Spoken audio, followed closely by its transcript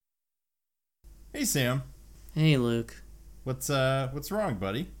Hey Sam, Hey Luke. what's wrong,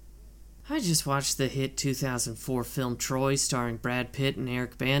 buddy? I just watched the hit 2004 film Troy starring Brad Pitt and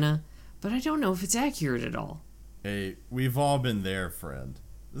Eric Bana, but I don't know if it's accurate at all. Hey, we've all been there, friend.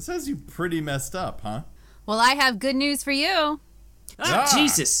 This has you pretty messed up, huh? Well, I have good news for you.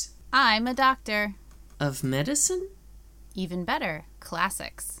 Jesus! I'm a doctor. Of medicine? Even better,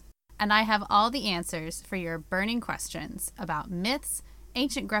 classics. And I have all the answers for your burning questions about myths,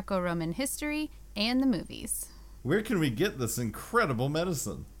 ancient Greco-Roman history, and the movies. Where can we get this incredible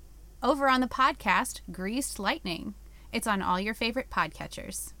medicine? Over on the podcast, Greased Lightning. It's on all your favorite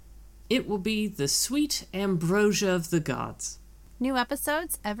podcatchers. It will be the sweet ambrosia of the gods. New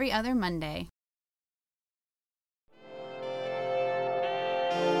episodes every other Monday.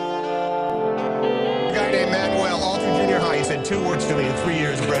 A guy named Manuel, all through junior high, he said two words to me in 3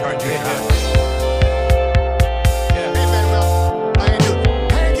 years of Bret Hart junior high. Yeah. Hey, Manuel, how you doing?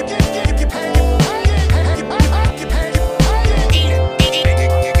 Eat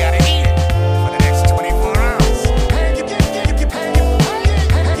it. You gotta eat it for the next 24 hours.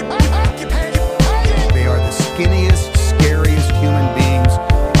 They are the skinniest, scariest human beings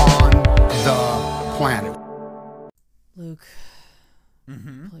on the planet. Luke,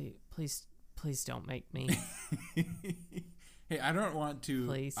 please don't make me. Hey, I don't want to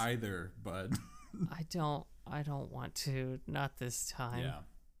Please. either, bud. I don't want to. Not this time. Yeah.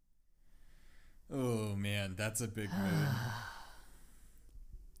 Oh man, that's a big mood.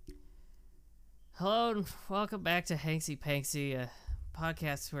 Hello and welcome back to Hanksy Panksy, a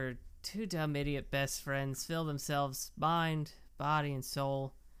podcast where two dumb idiot best friends fill themselves mind, body, and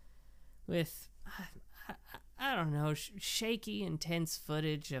soul with, I don't know, shaky, intense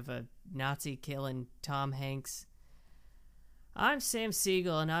footage of a Nazi killing Tom Hanks. I'm Sam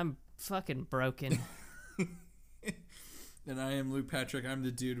Siegel and I'm fucking broken. And I am Luke Patrick. I'm the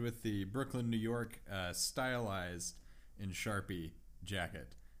dude with the Brooklyn, New York, stylized in Sharpie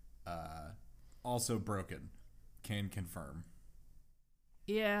jacket. Also broken. Can confirm.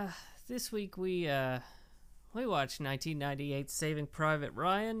 Yeah, this week we watched 1998's Saving Private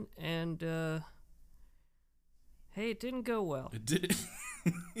Ryan, and hey, it didn't go well. It did.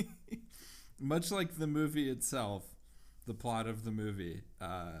 Much like the movie itself, the plot of the movie,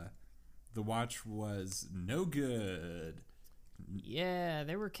 the watch was no good. Yeah,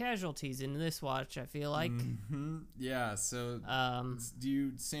 there were casualties in this watch, I feel like. Mm-hmm. Yeah, so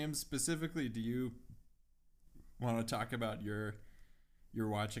Sam, specifically, do you want to talk about your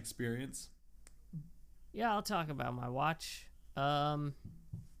watch experience? Yeah, I'll talk about my watch. I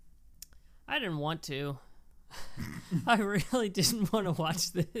didn't want to. I really didn't want to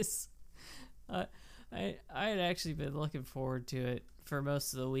watch this. I had actually been looking forward to it for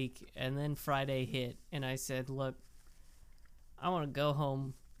most of the week, and then Friday hit, and I said, look, I want to go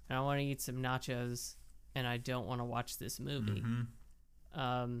home, and I want to eat some nachos, and I don't want to watch this movie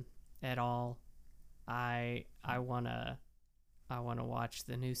at all. I want to watch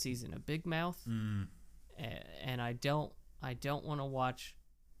the new season of Big Mouth, and I don't want to watch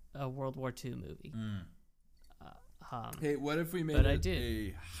a World War II movie. Hey, what if we made it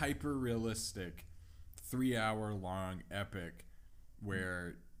a hyper-realistic 3-hour-long epic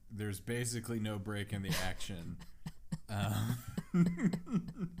where there's basically no break in the action?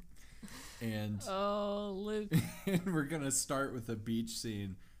 And Luke. And we're going to start with a beach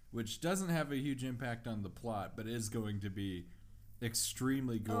scene, which doesn't have a huge impact on the plot, but is going to be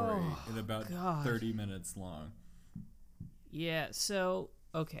extremely gory and about 30 minutes long. Yeah, so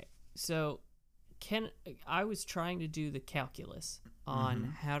I was trying to do the calculus on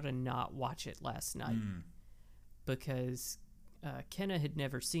how to not watch it last night because Kenna had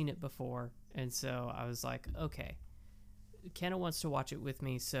never seen it before, and so I was like, okay, Kenna wants to watch it with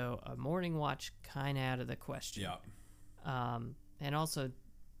me, so a morning watch kind of out of the question. Yeah. And also,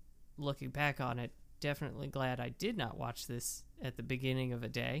 looking back on it, definitely glad I did not watch this at the beginning of a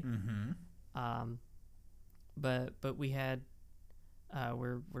day. But we had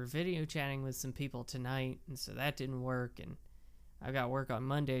we're video chatting with some people tonight, and so that didn't work, and I got work on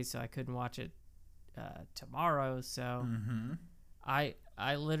Monday, so I couldn't watch it tomorrow. So I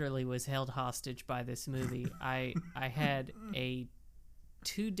literally was held hostage by this movie. I had a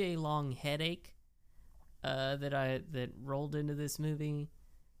 2-day long headache that rolled into this movie.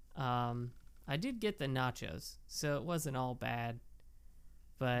 I did get the nachos, so it wasn't all bad.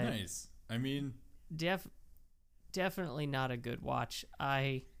 But nice. I mean, definitely not a good watch.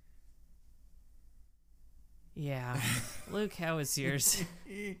 Luke, how was yours?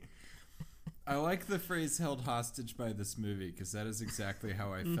 I like the phrase held hostage by this movie because that is exactly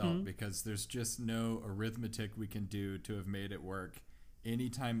how I felt, because there's just no arithmetic we can do to have made it work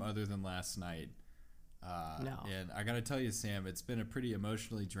anytime other than last night. No. And I gotta tell you, Sam, it's been a pretty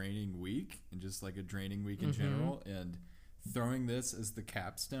emotionally draining week, and just like a draining week in general. And throwing this as the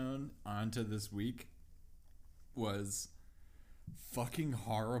capstone onto this week was fucking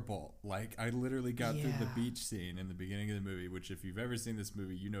horrible. Like, I literally got through the beach scene in the beginning of the movie, which if you've ever seen this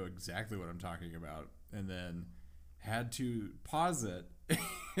movie, you know exactly what I'm talking about, and then had to pause it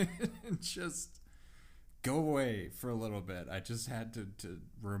and just go away for a little bit. I just had to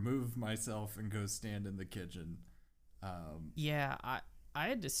remove myself and go stand in the kitchen. I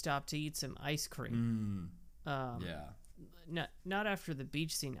had to stop to eat some ice cream. Not after the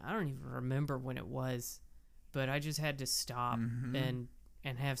beach scene. I don't even remember when it was, but I just had to stop and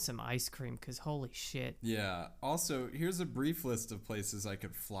have some ice cream because holy shit. Yeah. Also, here's a brief list of places I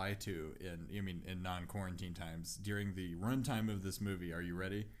could fly to in non-quarantine times during the runtime of this movie. Are you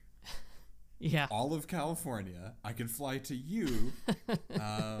ready? Yeah. All of California. I could fly to you.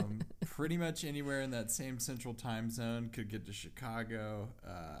 Pretty much anywhere in that same central time zone. Could get to Chicago.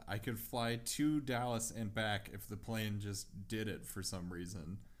 I could fly to Dallas and back if the plane just did it for some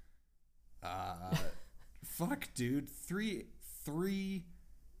reason. Fuck, dude. 3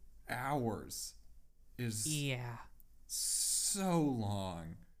 hours is so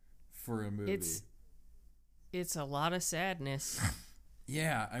long for a movie. It's a lot of sadness.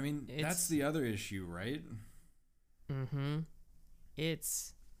 Yeah, I mean, that's the other issue, right?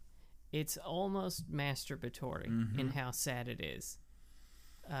 It's almost masturbatory in how sad it is.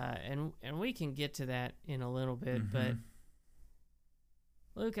 And we can get to that in a little bit, but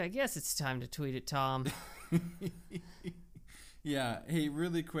Luke, I guess it's time to tweet at Tom. Yeah, hey,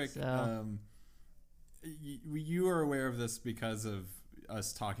 really quick, you are aware of this because of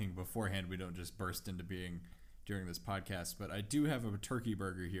us talking beforehand. We don't just burst into being during this podcast, but I do have a turkey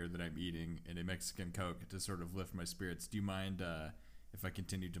burger here that I'm eating and a Mexican Coke to sort of lift my spirits. Do you mind if I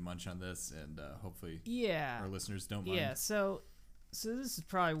continue to munch on this and hopefully our listeners don't mind? Yeah, so this is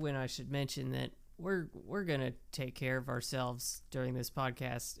probably when I should mention that we're gonna take care of ourselves during this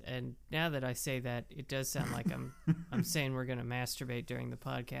podcast. And now that I say that, it does sound like I'm saying we're gonna masturbate during the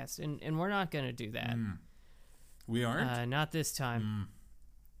podcast, and we're not gonna do that. We aren't? Not this time.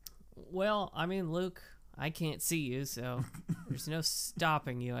 Well, I mean, Luke, I can't see you, so there's no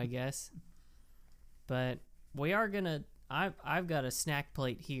stopping you, I guess. But we are gonna. I've got a snack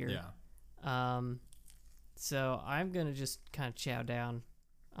plate here. Yeah. So I'm gonna just kind of chow down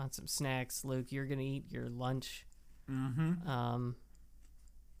on some snacks. Luke, you're gonna eat your lunch.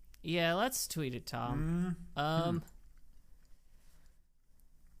 Yeah, let's tweet it, Tom.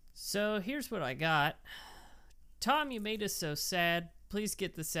 So here's what I got. Tom, you made us so sad. Please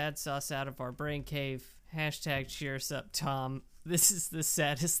get the sad sauce out of our brain cave. # cheer us up, Tom. This is the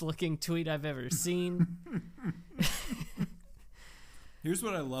saddest looking tweet I've ever seen. Here's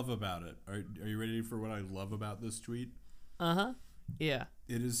what I love about it. Are you ready for what I love about this tweet? Yeah.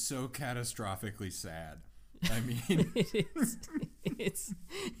 It is so catastrophically sad. I mean, it's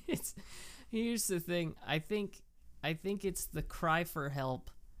here's the thing. I think it's the cry for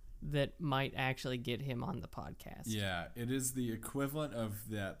help that might actually get him on the podcast. Yeah, it is the equivalent of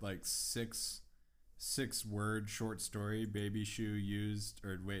that like six word short story, baby shoe used,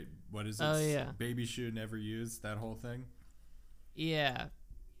 or wait, what is it? Oh yeah. Baby shoe never used, that whole thing. Yeah.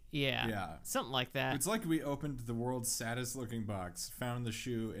 Something like that. It's like we opened the world's saddest looking box, found the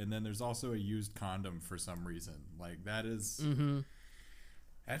shoe, and then there's also a used condom for some reason. Like that is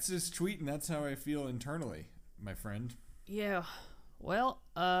that's his tweet, and that's how I feel internally, my friend. Yeah. Well,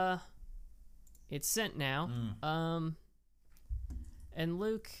 it's sent now. And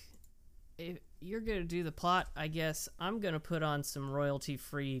Luke, if you're gonna do the plot, I guess I'm gonna put on some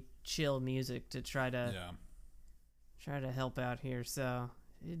royalty-free chill music to try to help out here. So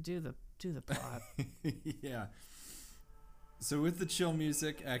do the plot. Yeah. So with the chill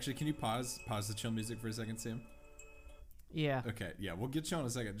music, actually, can you pause the chill music for a second, Sam? Yeah. Okay. Yeah, we'll get you in a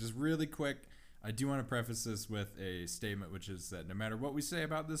second. Just really quick, I do want to preface this with a statement, which is that no matter what we say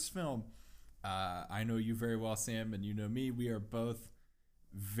about this film, I know you very well, Sam, and you know me. We are both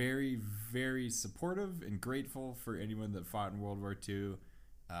very, very supportive and grateful for anyone that fought in World War II.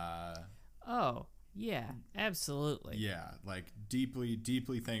 Oh, yeah, absolutely. Yeah, like deeply,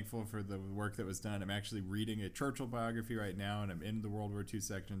 deeply thankful for the work that was done. I'm actually reading a Churchill biography right now, and I'm in the World War II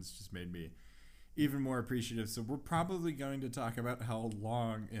section. It's just made me even more appreciative. So we're probably going to talk about how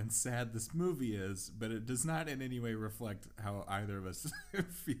long and sad this movie is, but it does not in any way reflect how either of us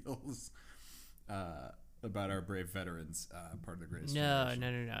feels about our brave veterans, part of the greatest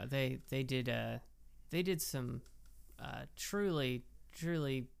generation. No. They did some truly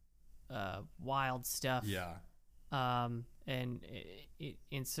wild stuff. Yeah. and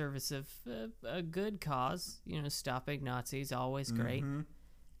in service of a good cause. Stopping Nazis, always great.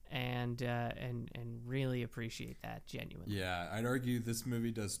 And really appreciate that, genuinely. Yeah, I'd argue this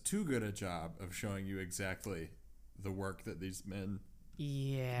movie does too good a job of showing you exactly the work that these men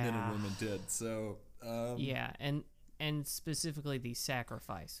and women did. So and specifically the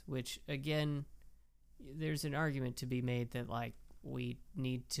sacrifice, which again, there's an argument to be made that like we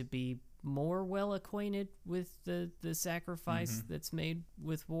need to be more well acquainted with the sacrifice that's made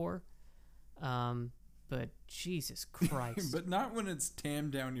with war. But Jesus Christ. But not when it's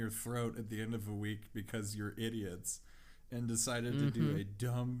tammed down your throat at the end of a week because you're idiots and decided to do a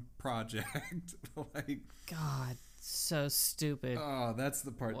dumb project. Like, God, so stupid. Oh, that's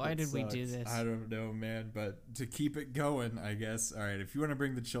the part. Why did we do this? I don't know, man. But to keep it going, I guess. All right, if you want to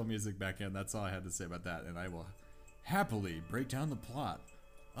bring the chill music back in, that's all I had to say about that. And I will happily break down the plot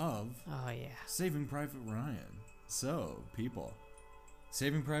of Saving Private Ryan. So, people,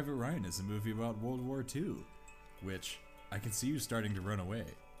 Saving Private Ryan is a movie about World War II, which I can see you starting to run away,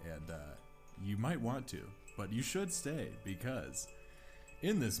 and you might want to, but you should stay, because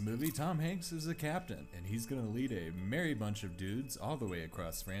in this movie, Tom Hanks is a captain, and he's going to lead a merry bunch of dudes all the way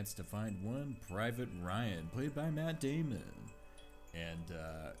across France to find one Private Ryan, played by Matt Damon. And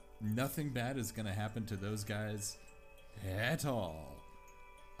nothing bad is going to happen to those guys at all.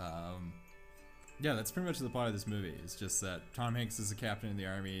 Yeah, that's pretty much the plot of this movie. It's just that Tom Hanks is a captain in the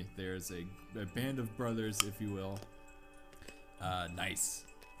army. There's a band of brothers, if you will. Nice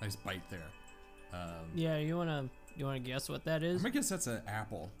bite there. Yeah, you wanna guess what that is? I'm gonna guess that's an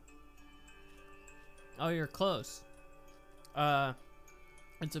apple. Oh, you're close.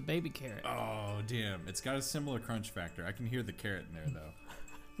 It's a baby carrot. Oh, damn! It's got a similar crunch factor. I can hear the carrot in there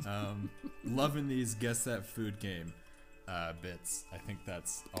though. Loving these guess that food game bits. I think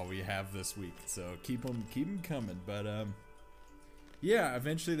that's all we have this week. So keep them coming. But yeah,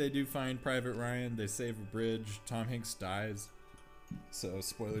 eventually they do find Private Ryan. They save a bridge. Tom Hanks dies. So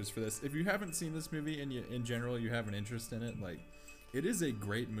spoilers for this. If you haven't seen this movie and in general you have an interest in it, like, it is a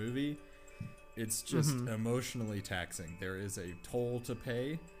great movie. It's just emotionally taxing. There is a toll to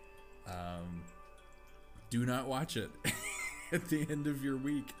pay. Do not watch it at the end of your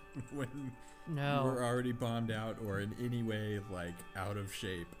week when we're already bombed out or in any way like out of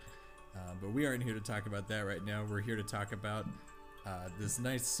shape. But we aren't here to talk about that right now. We're here to talk about this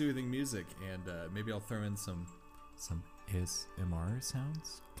nice soothing music, and maybe I'll throw in some ASMR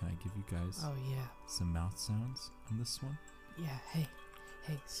sounds. Can I give you guys some mouth sounds on this one? Yeah. Hey.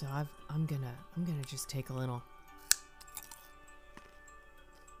 So I'm gonna just take a little.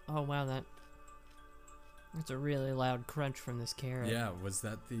 Oh wow, that's a really loud crunch from this carrot. Yeah. Was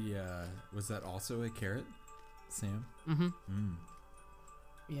that also a carrot, Sam?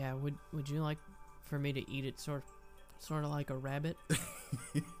 Yeah. Would you like for me to eat it sort of like a rabbit?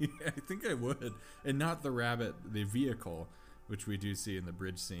 Yeah, I think I would, and not the rabbit, the vehicle, which we do see in the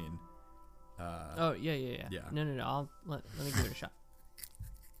bridge scene. Oh yeah. No. Let me give it a shot.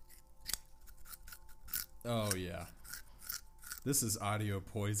 Oh yeah, this is audio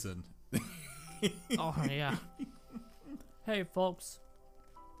poison. Oh yeah. Hey folks,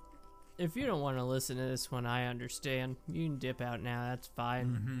 if you don't want to listen to this one, I understand. You can dip out now. That's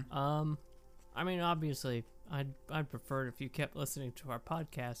fine. I mean, obviously, I'd prefer it if you kept listening to our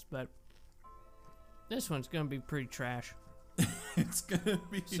podcast, but this one's gonna be pretty trash. It's gonna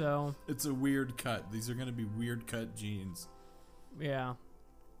be. So it's a weird cut. These are gonna be weird cut jeans. Yeah.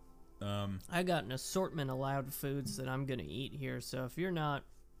 I got an assortment of loud foods that I'm gonna eat here, so if you're not,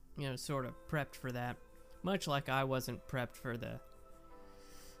 sort of prepped for that, much like I wasn't prepped for the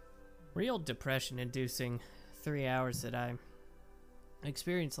real depression-inducing 3 hours that I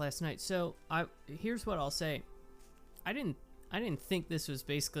experienced last night. So here's what I'll say: I didn't think this was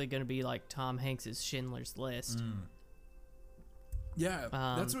basically gonna be like Tom Hanks's Schindler's List. Yeah,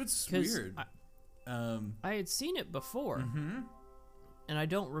 that's what's weird. I had seen it before. And I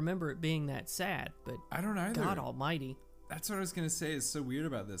don't remember it being that sad, but I don't either. God almighty. That's what I was going to say is so weird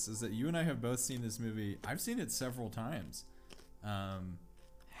about this, is that you and I have both seen this movie. I've seen it several times.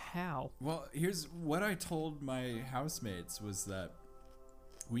 How? Well, here's what I told my housemates was that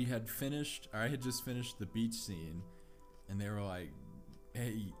I had just finished the beach scene, and they were like,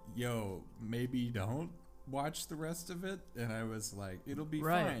 hey, yo, maybe don't watch the rest of it. And I was like, it'll be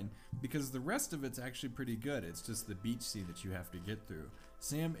fine, because the rest of it's actually pretty good. It's just the beach scene that you have to get through.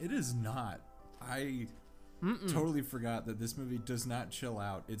 Sam, it is not. I totally forgot that this movie does not chill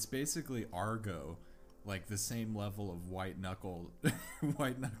out. It's basically Argo, like the same level of white knuckle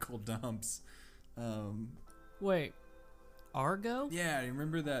dumps. Wait, Argo? Yeah, you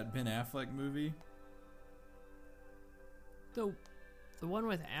remember that Ben Affleck movie? The one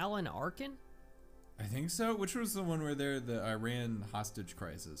with Alan Arkin? I think so. Which was the one where they're the Iran hostage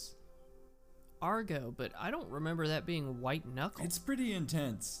crisis? Argo, but I don't remember that being White Knuckle. It's pretty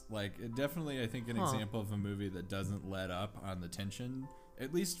intense. Like, it definitely, I think, an example of a movie that doesn't let up on the tension,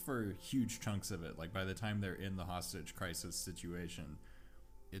 at least for huge chunks of it. Like, by the time they're in the hostage crisis situation,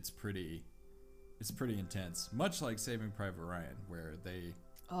 it's pretty intense. Much like Saving Private Ryan, where they...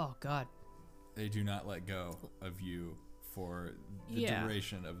 Oh, God. They do not let go of you for the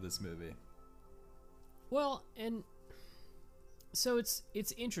duration of this movie. Well, and so it's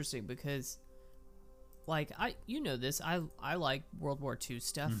interesting because... Like, you know this, I like World War II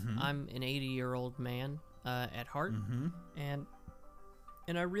stuff. Mm-hmm. I'm an 80-year-old man at heart, mm-hmm. and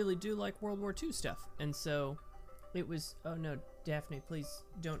I really do like World War II stuff. And so it was, oh no, Daphne, please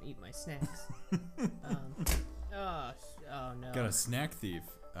don't eat my snacks. Oh no. Got a snack thief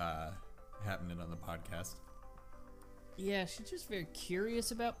happening on the podcast. Yeah, she's just very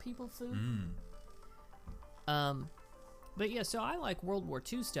curious about people food. But yeah, so I like World War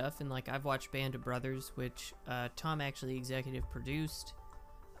II stuff, and like I've watched Band of Brothers, which Tom actually executive produced.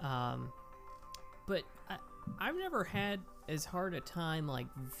 But I've never had as hard a time like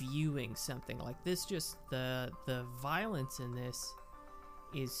viewing something like this. Just the violence in this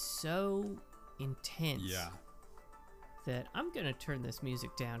is so intense. Yeah. That I'm gonna turn this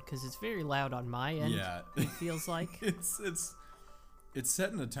music down because it's very loud on my end. Yeah. It feels like it's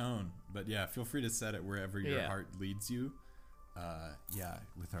setting a tone, but yeah, feel free to set it wherever your heart leads you.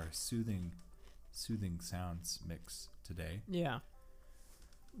 With our soothing sounds mix today. Yeah.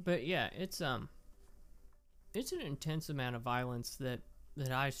 But yeah, it's an intense amount of violence that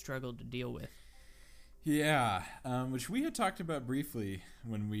I struggled to deal with. Yeah, which we had talked about briefly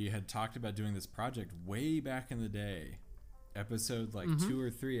when we had talked about doing this project way back in the day. Episode like 2 or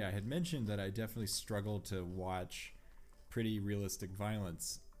 3, I had mentioned that I definitely struggled to watch pretty realistic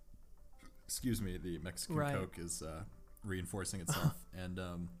violence. Excuse me, the Mexican Coke is reinforcing itself. And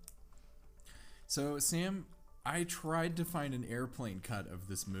so Sam, I tried to find an airplane cut of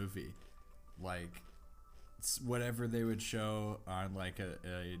this movie, like whatever they would show on like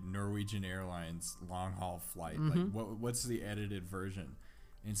a Norwegian Airlines long haul flight. Like what's the edited version?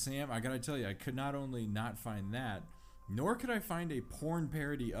 And Sam, I gotta tell you, I could not only not find that, nor could I find a porn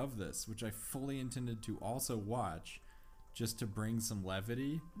parody of this, which I fully intended to also watch, just to bring some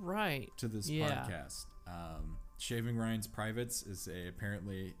levity to this podcast. Saving Ryan's Privates is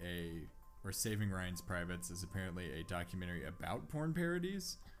apparently a documentary about porn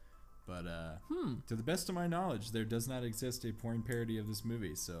parodies. But to the best of my knowledge, there does not exist a porn parody of this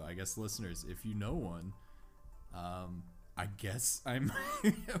movie. So I guess listeners, if you know one, I guess I'm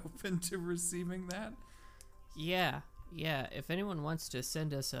open to receiving that. Yeah. If anyone wants to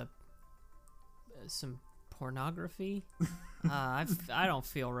send us some pornography, I don't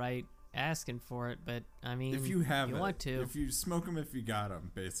feel right asking for it, but I mean, if you have you it, want to, if you smoke them, if you got them,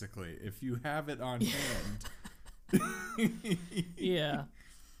 basically, if you have it on hand. Yeah.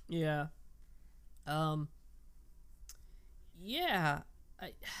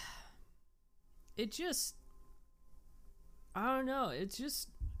 I don't know. It's just,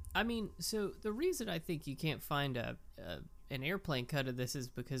 I mean, so the reason I think you can't find an airplane cut of this is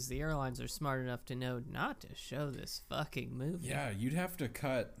because the airlines are smart enough to know not to show this fucking movie. Yeah, you'd have to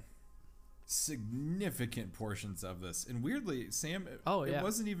cut significant portions of this. And weirdly, Sam, it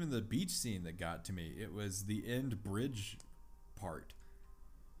wasn't even the beach scene that got to me. It was the end bridge part.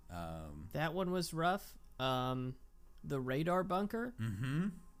 That one was rough. The radar bunker. Mm-hmm.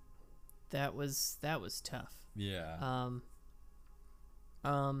 That was tough. Yeah.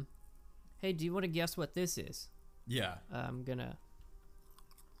 Hey, do you want to guess what this is? Yeah. I'm gonna.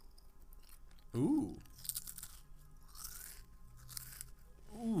 Ooh,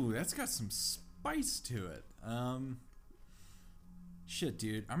 that's got some spice to it. Shit,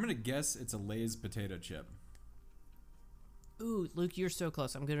 dude. I'm gonna guess it's a Lay's potato chip. Ooh, Luke, you're so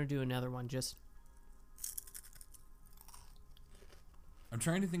close. I'm gonna do another one. I'm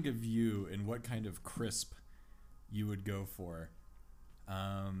trying to think of you and what kind of crisp you would go for.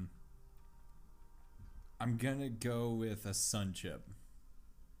 I'm gonna go with a Sun Chip.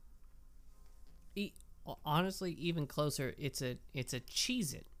 Honestly, even closer. It's a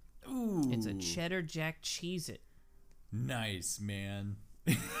Cheez-It. Ooh. It's a Cheddar Jack Cheez-It. Nice, man.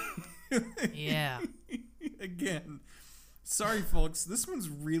 Yeah. Again, sorry, folks. This one's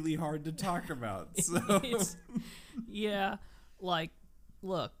really hard to talk about. So. Yeah. Like,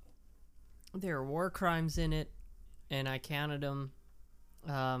 look, there are war crimes in it, and I counted them.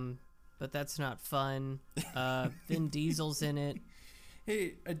 But that's not fun. Vin Diesel's in it.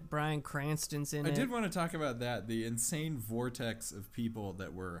 Hey, Bryan Cranston's in it. I did want to talk about that. The insane vortex of people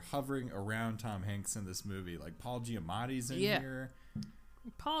that were hovering around Tom Hanks in this movie. Like Paul Giamatti's in here.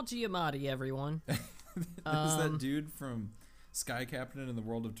 Paul Giamatti, everyone. There's that dude from Sky Captain and the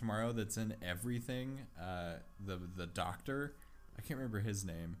World of Tomorrow that's in everything. The doctor. I can't remember his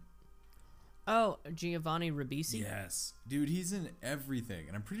name. Oh, Giovanni Ribisi? Yes. Dude, he's in everything.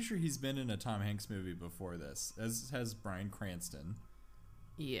 And I'm pretty sure he's been in a Tom Hanks movie before this, as has Bryan Cranston.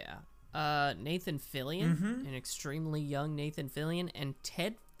 Yeah. Nathan Fillion, an extremely young Nathan Fillion, and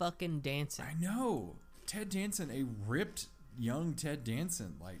Ted fucking Danson. I know. Ted Danson, a ripped young Ted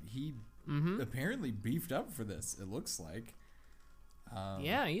Danson. Like, he apparently beefed up for this, it looks like.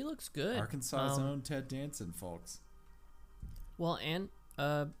 Yeah, he looks good. Arkansas's own Ted Danson, folks. Well, and,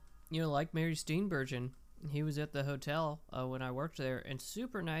 like Mary Steenburgen, he was at the hotel when I worked there, and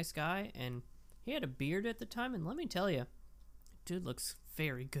super nice guy, and he had a beard at the time, and let me tell you, dude looks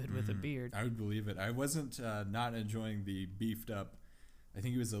very good with a beard. I would believe it. I wasn't not enjoying the beefed up. I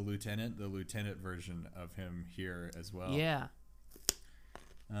think he was the lieutenant version of him here as well. Yeah.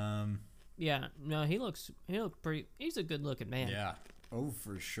 Yeah. No, he looked pretty. He's a good looking man. Yeah. Oh,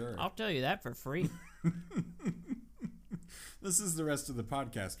 for sure. I'll tell you that for free. This is the rest of the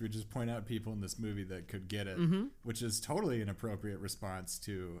podcast. We just point out people in this movie that could get it, which is totally an appropriate response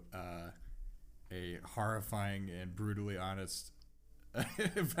to a horrifying and brutally honest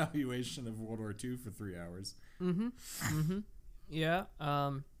evaluation of World War II for 3 hours. Yeah.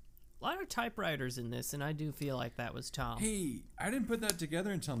 A lot of typewriters in this, and I do feel like that was Tom. Hey, I didn't put that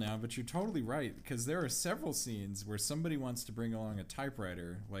together until now, but you're totally right, because there are several scenes where somebody wants to bring along a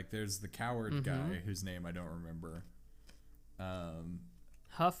typewriter. Like there's the coward guy whose name I don't remember.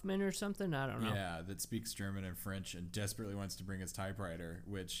 Huffman or something? I don't know. Yeah, that speaks German and French and desperately wants to bring his typewriter,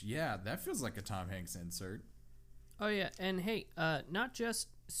 which, yeah, that feels like a Tom Hanks insert. Oh, yeah, and hey, not just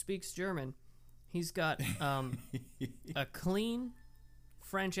speaks German. He's got a clean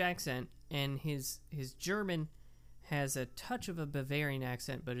French accent, and his German has a touch of a Bavarian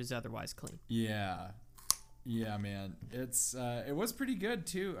accent, but is otherwise clean. Yeah, man. It was pretty good,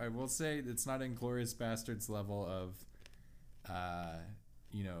 too. I will say it's not Inglourious Basterds level of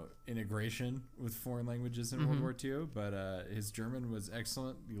integration with foreign languages in World War II, but his German was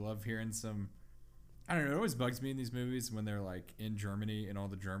excellent. You love hearing some, I don't know, it always bugs me in these movies when they're like in Germany and all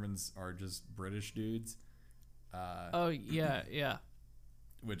the Germans are just British dudes. Oh, yeah.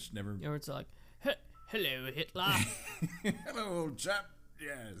 Which never... You know, it's like, hello, Hitler. Hello, old chap.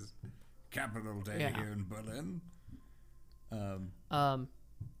 Yes. Capital day here in Berlin.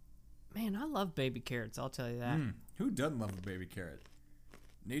 Man, I love baby carrots, I'll tell you that. Who doesn't love a baby carrot?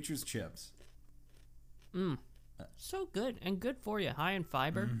 Nature's chips. So good, and good for you. High in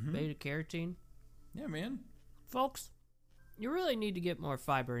fiber, beta carotene. Yeah, man. Folks, you really need to get more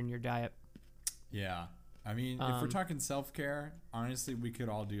fiber in your diet. Yeah. I mean, if we're talking self-care, honestly, we could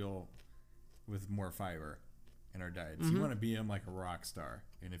all deal with more fiber in our diets. You want to be like a rock star.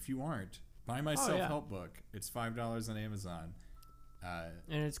 And if you aren't, buy my self-help book. It's $5 on Amazon.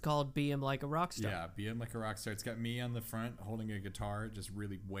 And it's called Be Him Like a Rock Star. Yeah, Be Him Like a Rock Star. It's got me on the front holding a guitar, just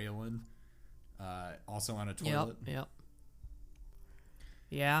really wailing. Also on a toilet. Yep.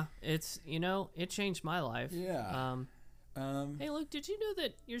 Yeah, it's, it changed my life. Yeah. Hey, look, did you know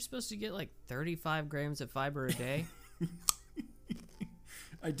that you're supposed to get like 35 grams of fiber a day?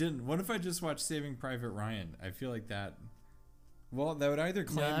 I didn't. What if I just watched Saving Private Ryan? I feel like that... Well, that would either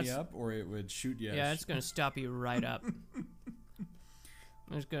climb me up or it would shoot you. Yeah, it's going to stop you right up.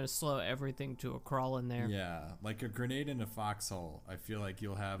 It's going to slow everything to a crawl in there. Yeah, like a grenade in a foxhole. I feel like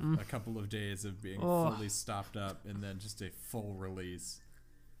you'll have a couple of days of being fully stopped up and then just a full release.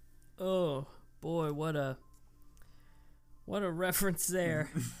 Oh, boy, what a reference there.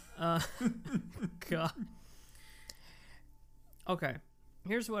 God. Okay,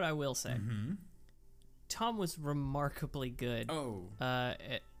 here's what I will say. Tom was remarkably good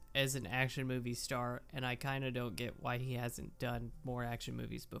as an action movie star, and I kind of don't get why he hasn't done more action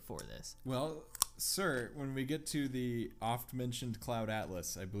movies before this. Well, sir, when we get to the oft-mentioned Cloud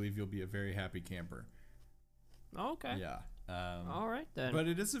Atlas, I believe you'll be a very happy camper. Okay. Yeah. All right, then. But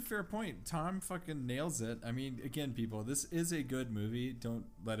it is a fair point. Tom fucking nails it. I mean, again, people, this is a good movie. Don't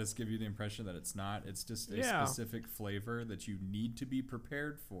let us give you the impression that it's not. It's just a specific flavor that you need to be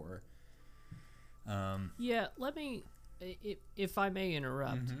prepared for. Yeah, let me, if I may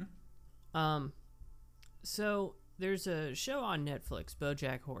interrupt. So there's a show on Netflix,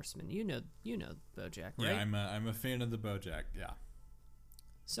 BoJack Horseman. You know BoJack, right? Yeah, I'm a fan of the BoJack. Yeah.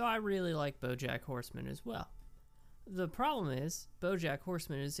 So I really like BoJack Horseman as well. The problem is BoJack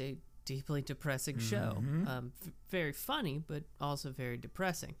Horseman is a deeply depressing show. Very funny, but also very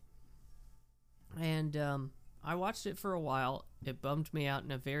depressing. And I watched it for a while. It bummed me out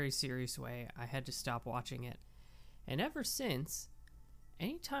in a very serious way. I had to stop watching it. And ever since,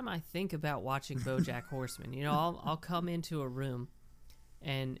 anytime I think about watching BoJack Horseman, I'll come into a room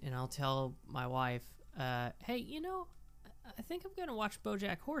and I'll tell my wife, hey, I think I'm going to watch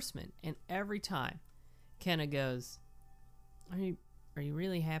BoJack Horseman. And every time, Kenna goes, Are you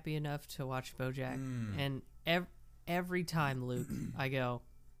really happy enough to watch BoJack? And every time, Luke, I go,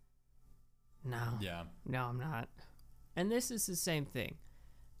 no. Yeah. No, I'm not. And this is the same thing.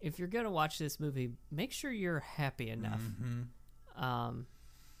 If you're going to watch this movie, make sure you're happy enough.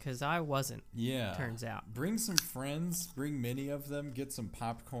 Because I wasn't, turns out. Bring some friends, bring many of them, get some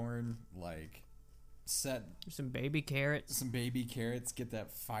popcorn, set some baby carrots. Get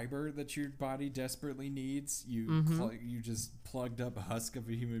that fiber that your body desperately needs. You just plugged up a husk of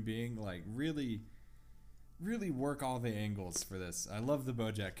a human being. Really, really work all the angles for this. I love the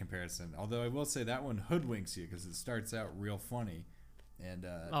BoJack comparison. Although I will say that one hoodwinks you because it starts out real funny, and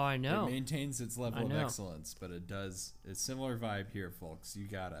I know it maintains its level of excellence. But it does a similar vibe here, folks. You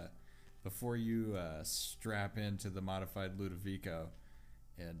gotta, before you strap into the modified Ludovico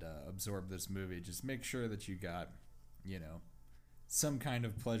and absorb this movie, just make sure that you got, some kind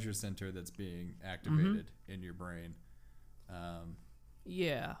of pleasure center that's being activated in your brain. And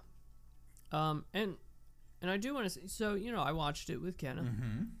I do want to say, so, I watched it with Kenna,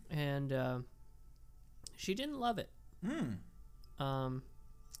 and she didn't love it.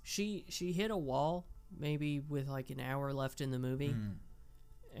 She hit a wall maybe with an hour left in the movie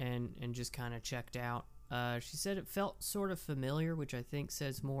and just kind of checked out. She said it felt sort of familiar, which I think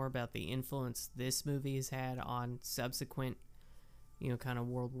says more about the influence this movie has had on subsequent, kind of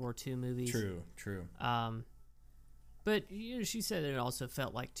World War II movies. True. But she said it also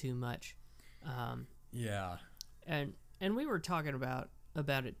felt like too much. Yeah. And we were talking about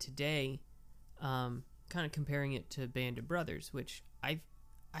it today, kind of comparing it to Band of Brothers, which I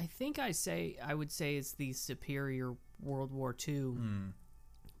think I would say is the superior World War II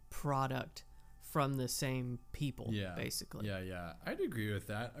product from the same people, basically. Yeah. I'd agree with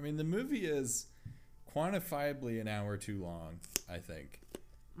that. I mean, the movie is quantifiably an hour too long, I think.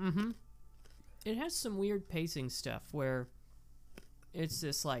 It has some weird pacing stuff where it's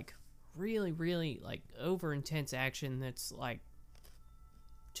this really, really over intense action that's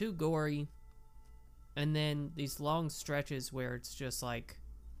too gory, and then these long stretches where it's just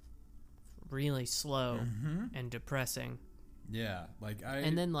really slow and depressing. Yeah,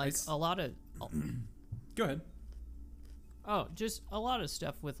 and then a lot of go ahead. Oh, just a lot of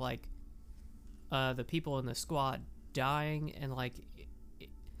stuff with the people in the squad dying, and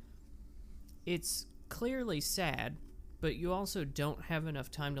it's clearly sad, but you also don't have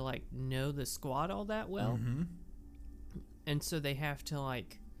enough time to know the squad all that well. And so they have to I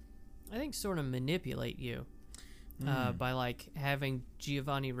think sort of manipulate you by having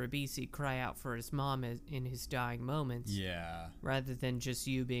Giovanni Ribisi cry out for his mom in his dying moments. Yeah. Rather than just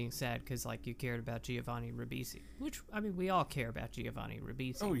you being sad because you cared about Giovanni Ribisi, which I mean we all care about Giovanni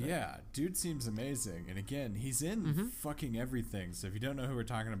Ribisi. Oh yeah, dude seems amazing, and again he's in fucking everything. So if you don't know who we're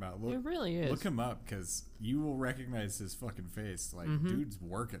talking about, it really is. Look him up because you will recognize his fucking face. Dude's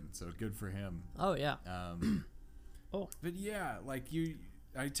working, so good for him. Oh yeah. But yeah,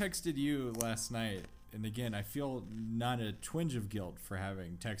 I texted you last night. And again, I feel not a twinge of guilt for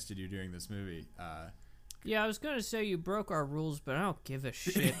having texted you during this movie. Yeah, I was going to say you broke our rules, but I don't give a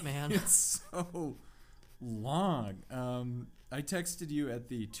shit, man. It's so long. I texted you at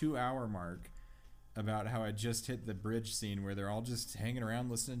the 2-hour mark about how I just hit the bridge scene where they're all just hanging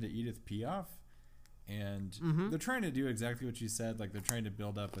around listening to Edith Piaf. And they're trying to do exactly what you said. They're trying to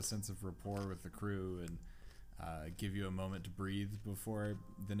build up a sense of rapport with the crew and give you a moment to breathe before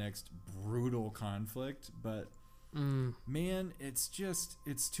the next brutal conflict. But man, it's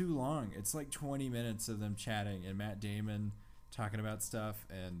too long. It's 20 minutes of them chatting and Matt Damon talking about stuff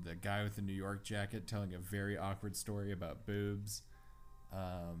and the guy with the New York jacket telling a very awkward story about boobs.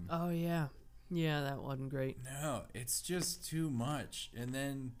 Oh yeah, that wasn't great. No, it's just too much. And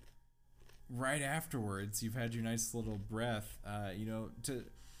then right afterwards, you've had your nice little breath,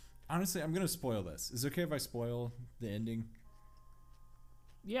 honestly, I'm going to spoil this. Is it okay if I spoil the ending?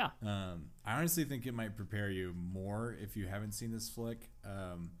 Yeah. I honestly think it might prepare you more if you haven't seen this flick.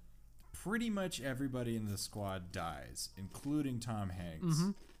 Pretty much everybody in the squad dies, including Tom Hanks.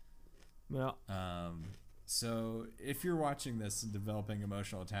 Yeah. So if you're watching this and developing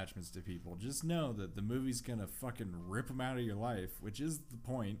emotional attachments to people, just know that the movie's going to fucking rip them out of your life, which is the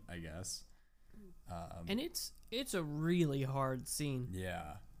point, I guess. And it's a really hard scene.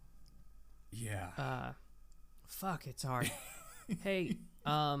 Yeah. Yeah. Fuck, it's hard. Hey,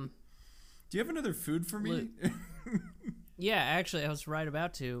 do you have another food for me? Yeah, actually, I was right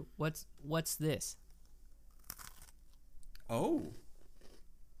about to. What's this? Oh.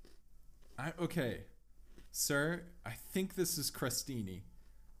 Okay. Sir, I think this is crostini.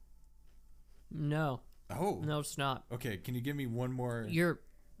 No. Oh. No, it's not. Okay, can you give me one more? You're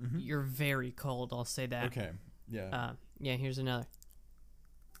very cold, I'll say that. Okay. Yeah. Yeah, here's another.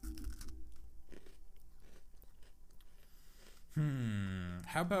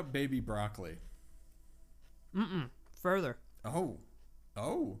 How about baby broccoli? Further. Oh.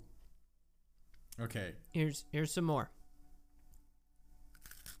 Okay. Here's some more.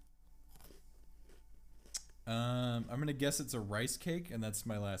 I'm gonna guess it's a rice cake, and that's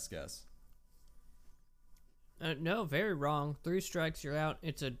my last guess. No, very wrong. 3 strikes, you're out.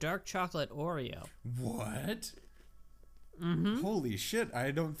 It's a dark chocolate Oreo. What? Holy shit!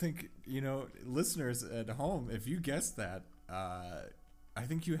 I don't think listeners at home. If you guessed that, I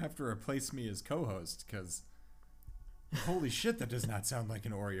think you have to replace me as co-host because. Holy shit! That does not sound like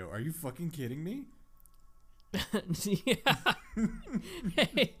an Oreo. Are you fucking kidding me? Yeah.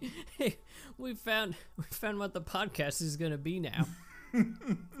 hey, we found what the podcast is gonna be now.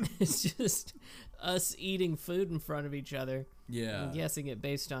 It's just us eating food in front of each other. Yeah. And guessing it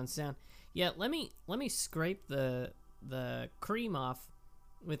based on sound. Yeah. Let me scrape the cream off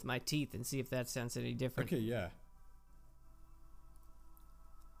with my teeth and see if that sounds any different. Okay. Yeah.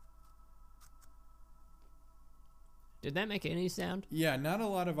 Did that make any sound? Yeah, not a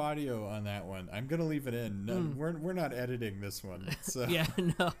lot of audio on that one. I'm gonna leave it in. No, we're not editing this one. So. Yeah,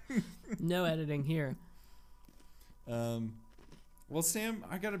 no editing here. Well, Sam,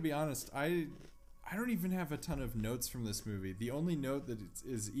 I gotta be honest. I don't even have a ton of notes from this movie. The only note that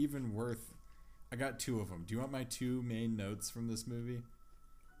is even worth, I got 2 of them. Do you want my 2 main notes from this movie?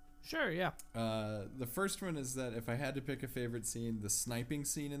 Sure, yeah. The first one is that if I had to pick a favorite scene, the sniping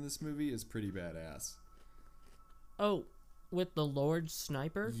scene in this movie is pretty badass. Oh, with the Lord's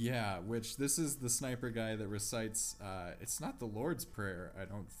sniper? Yeah, which this is the sniper guy that recites, it's not the Lord's Prayer, I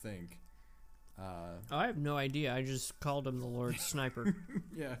don't think. I have no idea. I just called him the Lord's sniper.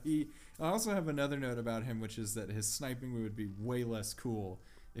 Yeah, I also have another note about him, which is that his sniping would be way less cool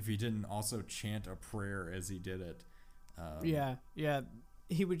if he didn't also chant a prayer as he did it. Yeah.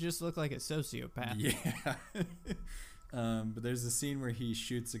 He would just look like a sociopath. Yeah. But there's a scene where he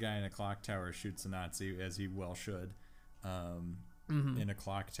shoots a guy in a clock tower, shoots a Nazi, as he well should, in a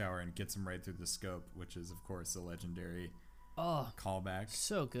clock tower, and gets him right through the scope, which is, of course, a legendary callback.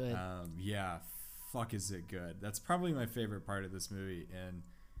 So good. Yeah, fuck is it good. That's probably my favorite part of this movie. And,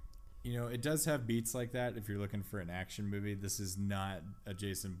 it does have beats like that if you're looking for an action movie. This is not a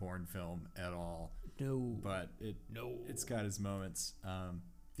Jason Bourne film at all. No. But it's got his moments.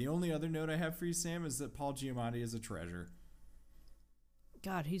 The only other note I have for you, Sam, is that Paul Giamatti is a treasure.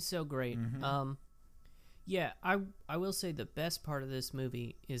 God, he's so great. Yeah, I will say the best part of this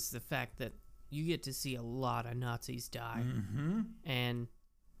movie is the fact that you get to see a lot of Nazis die. And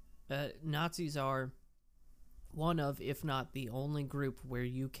Nazis are one of, if not the only group where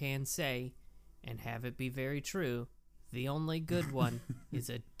you can say, and have it be very true, the only good one is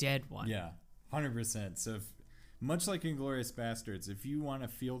a dead one. Yeah, 100%. So much like Inglourious Bastards, if you want to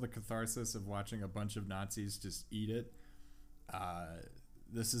feel the catharsis of watching a bunch of Nazis just eat it,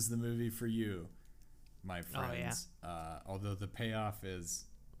 this is the movie for you, my friends. Oh, yeah. Although the payoff is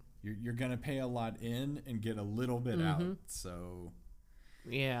you're going to pay a lot in and get a little bit out. So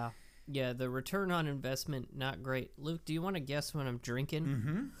yeah, the return on investment, not great. Luke, do you want to guess what I'm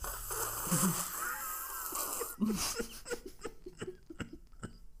drinking?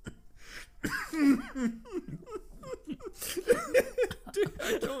 Dude,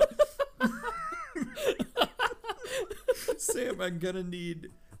 I don't. Sam, I'm gonna need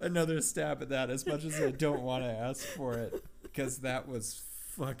another stab at that, as much as I don't want to ask for it, because that was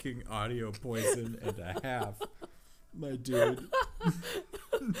fucking audio poison and a half, my dude.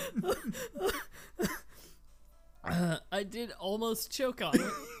 I did almost choke on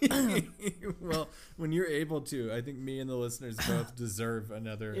it. Well, when you're able to, I think me and the listeners both deserve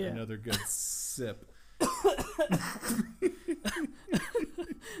another good sip.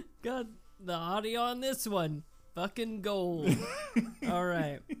 God, the audio on this one, fucking gold. All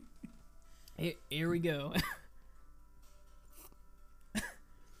right, here we go.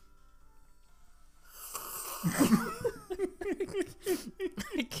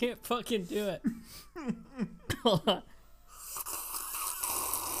 I can't fucking do it. Hold on.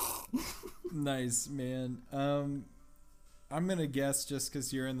 Nice, man. I'm gonna guess, just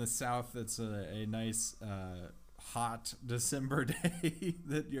because you're in the South, it's a nice hot December day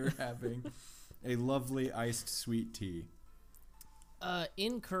that you're having a lovely iced sweet tea.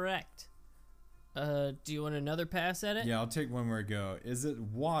 Incorrect. Do you want another pass at it? Yeah, I'll take one more go. Is it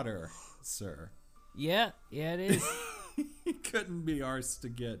water, sir? Yeah, it is. It couldn't be arsed to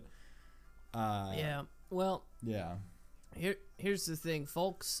get. Yeah, well. Yeah. Here's the thing,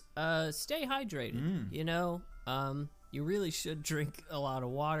 folks. Stay hydrated. You know, you really should drink a lot of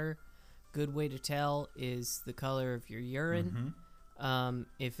water. Good way to tell is the color of your urine.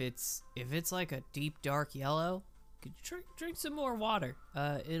 If it's like a deep dark yellow, could you drink some more water.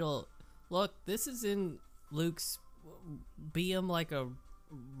 It'll look. This is in Luke's be him like a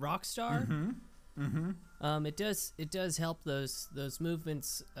rock star. It does help those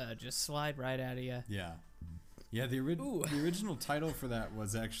movements just slide right out of you. Yeah, the original title for that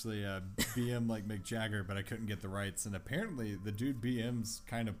was actually BM like Mick Jagger, but I couldn't get the rights, and apparently the dude BM's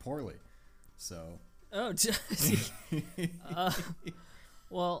kind of poorly. So. Oh,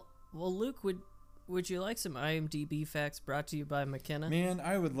 well, Luke, would you like some IMDb facts brought to you by McKenna? Man,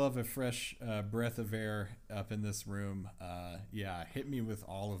 I would love a fresh breath of air up in this room. Yeah, hit me with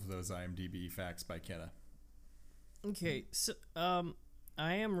all of those IMDb facts by Kenna. Okay, so I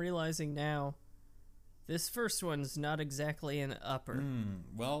am realizing now. This first one's not exactly an upper.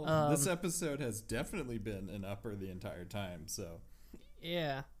 Well, this episode has definitely been an upper the entire time, so.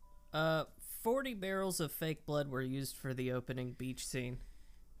 Yeah. 40 barrels of fake blood were used for the opening beach scene.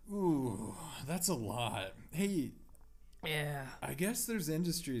 Ooh, that's a lot. Hey. Yeah. I guess there's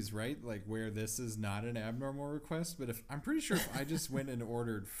industries, right? Like where this is not an abnormal request, but I'm pretty sure if I just went and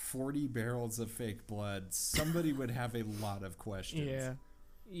ordered 40 barrels of fake blood, somebody would have a lot of questions.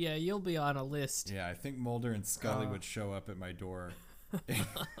 Yeah, you'll be on a list. Yeah, I think Mulder and Scully would show up at my door.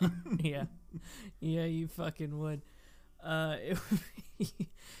 Yeah, you fucking would.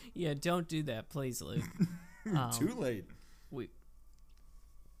 Yeah, don't do that, please, Luke. Too late.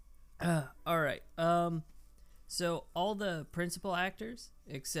 All right. So all the principal actors,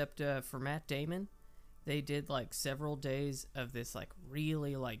 except for Matt Damon, they did like several days of this like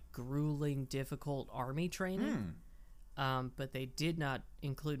really like grueling, difficult army training. But they did not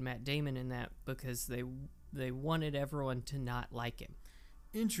include Matt Damon in that because they wanted everyone to not like him.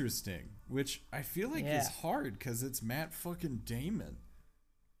 Interesting. Which I feel like is hard because it's Matt fucking Damon.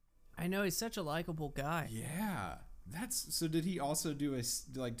 I know, he's such a likable guy. Yeah. So did he also do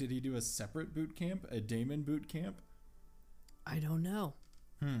did he do a separate boot camp? A Damon boot camp? I don't know.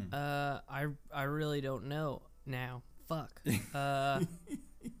 I really don't know now. Fuck. Hey,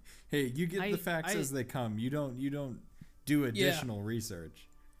 you get the facts as they come. You don't do additional research.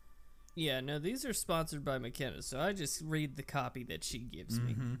 Yeah, no, these are sponsored by McKenna, so I just read the copy that she gives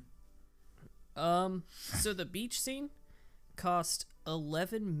me. So the beach scene cost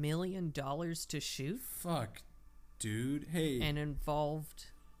 $11 million to shoot. Fuck, dude. Hey. And involved...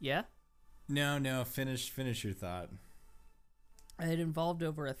 Yeah? No, finish your thought. It involved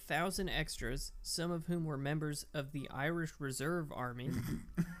over 1,000 extras, some of whom were members of the Irish Reserve Army.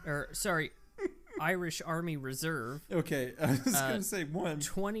 Irish Army Reserve. Okay, I was gonna say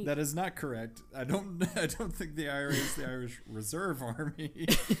 20. That is not correct. I don't think the IRA is the Irish Reserve Army.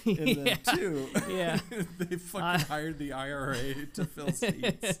 And then 2, they fucking hired the IRA to fill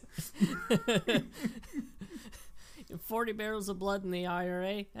seats. 40 barrels of blood in the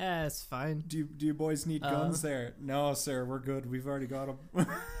IRA? That's fine. Do you boys need guns there? No, sir, we're good. We've already got them.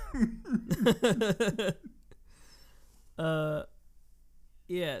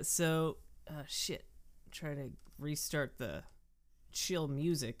 Yeah, so... shit. I'm trying to restart the chill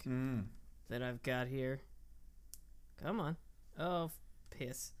music that I've got here. Come on. Oh,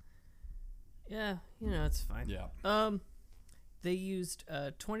 piss. Yeah, it's fine. Yeah. They used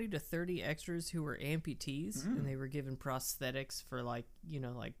 20 to 30 extras who were amputees, and they were given prosthetics for, like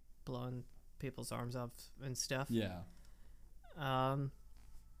blowing people's arms off and stuff. Yeah. 2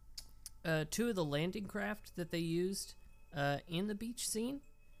 of the landing craft that they used in the beach scene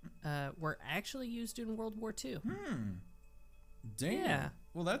were actually used in World War II. Damn. Yeah.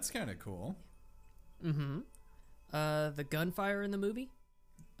 Well, that's kind of cool. The gunfire in the movie,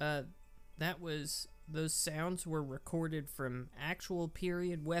 those sounds were recorded from actual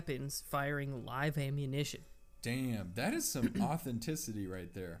period weapons firing live ammunition. Damn, that is some authenticity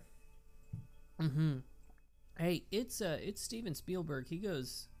right there. Hey, it's Steven Spielberg. He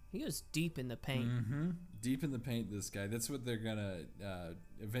goes deep in the paint. Deep in the paint, this guy. That's what they're gonna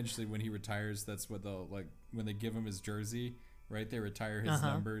eventually when he retires. That's what they'll like when they give him his jersey. Right, they retire his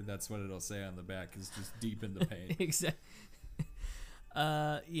number. That's what it'll say on the back. Is just deep in the paint. Exactly.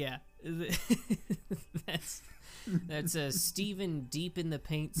 Yeah. That's a Steven Deep in the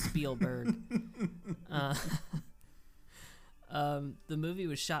Paint Spielberg. The movie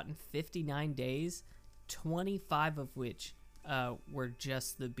was shot in 59 days, 25 of which were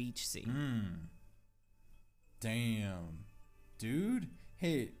just the beach scene. Damn. Dude.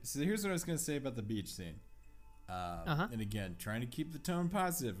 Hey, so here's what I was going to say about the beach scene. And again, trying to keep the tone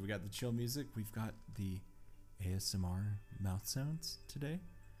positive. We got the chill music. We've got the ASMR mouth sounds today.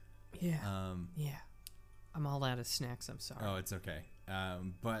 Yeah. Yeah. I'm all out of snacks. I'm sorry. Oh, it's okay.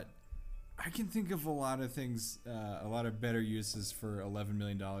 But I can think of a lot of things, a lot of better uses for $11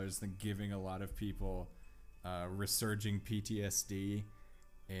 million than giving a lot of people resurging PTSD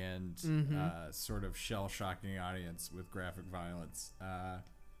and sort of shell-shocking audience with graphic violence.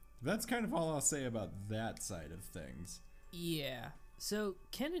 That's kind of all I'll say about that side of things. Yeah. So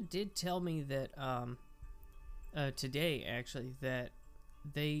Kenna did tell me that today, actually, that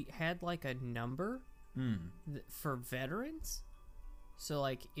they had like a number for veterans. So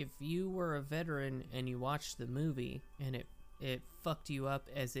like if you were a veteran and you watched the movie and it fucked you up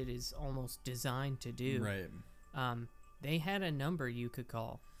as it is almost designed to do, right? They had a number you could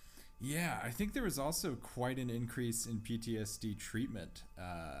call. Yeah, I think there was also quite an increase in PTSD treatment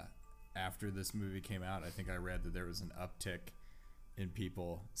after this movie came out. I think I read that there was an uptick in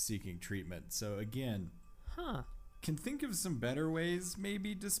people seeking treatment. So again, can think of some better ways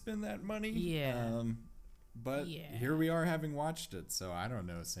maybe to spend that money. Yeah. But here we are having watched it, so I don't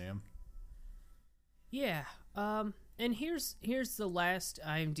know, Sam. Yeah. And here's the last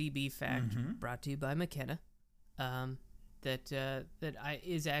IMDb fact brought to you by McKenna. That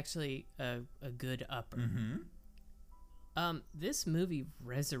is actually a good upper. This movie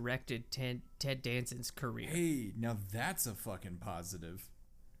resurrected Ted Danson's career. Hey, now that's a fucking positive.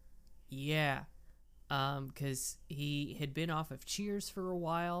 Yeah. Because he had been off of Cheers for a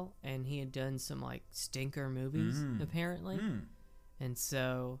while, and he had done some like stinker movies apparently, and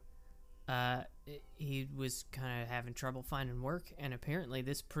so he was kind of having trouble finding work, and apparently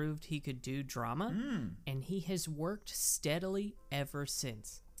this proved he could do drama, and he has worked steadily ever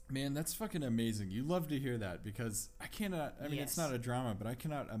since. Man, that's fucking amazing. You love to hear that, because I cannot, I mean, it's not a drama, but I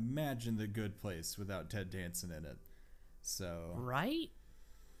cannot imagine The Good Place without Ted Danson in it. So. Right?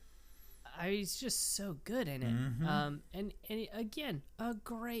 He's just so good in it. And again, a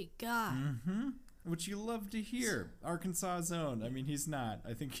great guy. Which you love to hear. Arkansas Zone. I mean, he's not.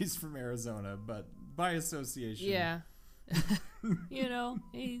 I think he's from Arizona, but by association. Yeah. You know,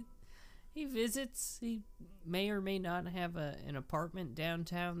 he visits. He may or may not have an apartment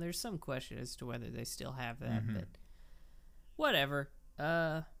downtown. There's some question as to whether they still have that, but whatever.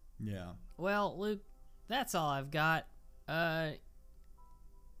 Yeah. Well, Luke, that's all I've got.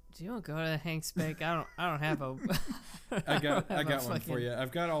 Do you want to go to Hank Spank? I don't have a. I got one for you.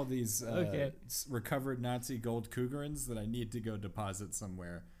 I've got all these recovered Nazi gold Cougarins that I need to go deposit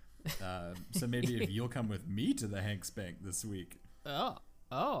somewhere. So maybe if you'll come with me to the Hank Spank this week. Oh,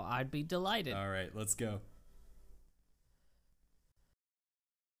 I'd be delighted. All right, let's go.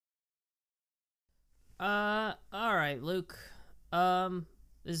 All right, Luke.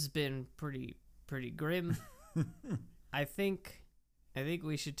 This has been pretty grim. I think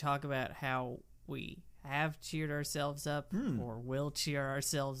we should talk about how we have cheered ourselves up or will cheer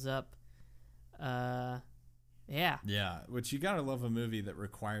ourselves up. Yeah. Yeah, which you gotta love a movie that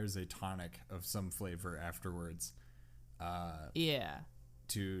requires a tonic of some flavor afterwards. Yeah.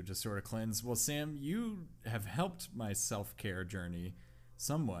 To just sort of cleanse. Well, Sam, you have helped my self-care journey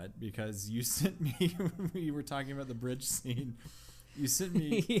somewhat, because you sent me, we were talking about the bridge scene, you sent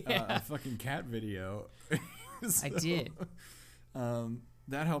me a fucking cat video. I did.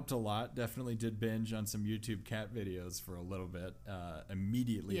 That helped a lot. Definitely did binge on some YouTube cat videos for a little bit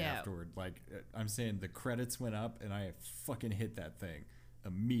immediately afterward. Like, I'm saying the credits went up and I fucking hit that thing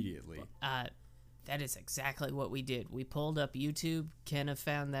immediately. That is exactly what we did. We pulled up YouTube. Kenna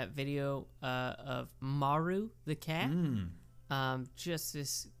found that video of Maru the cat. Just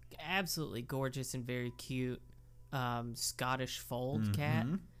this absolutely gorgeous and very cute Scottish fold cat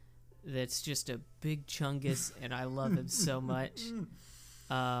that's just a big chungus, and I love him so much.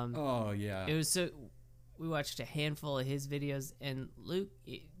 Oh yeah, it was so. We watched a handful of his videos, and Luke,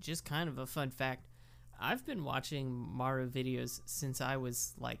 just kind of a fun fact, I've been watching Maru videos since I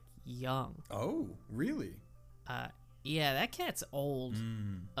was like young. Oh, really? Yeah, that cat's old.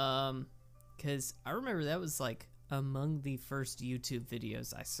 Because I remember that was like among the first YouTube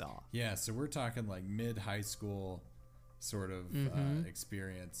videos I saw. Yeah, so we're talking like mid-high school sort of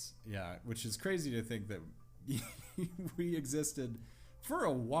experience. Yeah, which is crazy to think that we existed for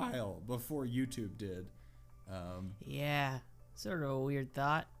a while before YouTube did. Yeah, sort of a weird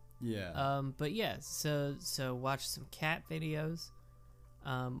thought. Yeah. But yeah, so watch some cat videos.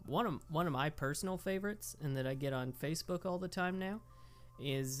 One of my personal favorites, and that I get on Facebook all the time now,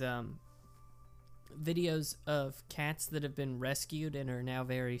 is videos of cats that have been rescued and are now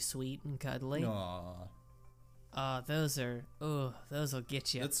very sweet and cuddly. Aww. Those will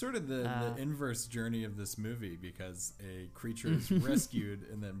get you. That's sort of the inverse journey of this movie, because a creature is rescued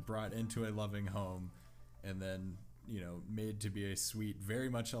and then brought into a loving home, and then, made to be a sweet, very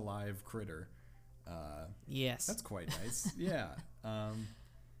much alive critter. Yes. That's quite nice. Yeah.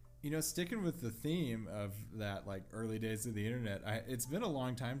 Sticking with the theme of that, like, early days of the internet, it's been a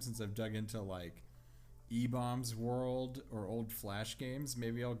long time since I've dug into, like, E-Bombs World or old Flash games.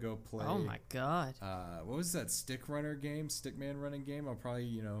 Maybe I'll go play. Oh my god. What was that Stickman running game? I'll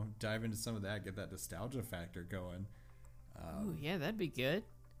probably, dive into some of that, get that nostalgia factor going. Oh yeah, that'd be good.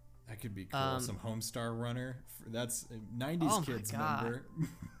 That could be cool. Some Homestar Runner. That's 90s kids member.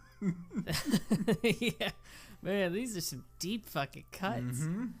 Yeah, man, these are some deep fucking cuts.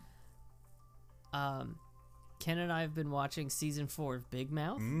 Mm-hmm. Ken and I have been watching season 4 of Big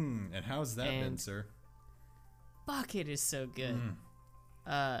Mouth. And how's that been, sir? Fuck, it is so good.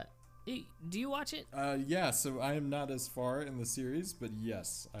 Do you watch it? Yeah, so I am not as far in the series, but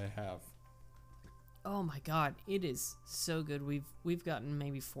yes, I have. Oh my god, it is so good. We've gotten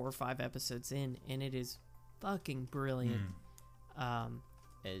maybe 4 or 5 episodes in, and it is fucking brilliant.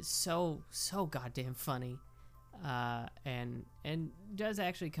 It's so goddamn funny, and does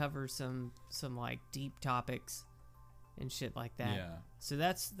actually cover some like deep topics and shit like that. Yeah. So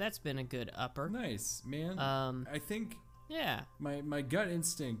that's been a good upper. Nice, man. I think. Yeah. My gut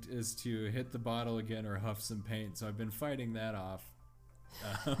instinct is to hit the bottle again or huff some paint, so I've been fighting that off.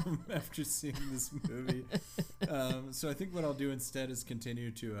 After seeing this movie. So I think what I'll do instead is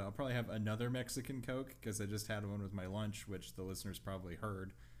continue to, I'll probably have another Mexican Coke, because I just had one with my lunch, which the listeners probably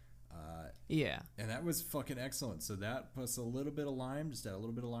heard. Yeah. And that was fucking excellent. So that plus a little bit of lime, just add a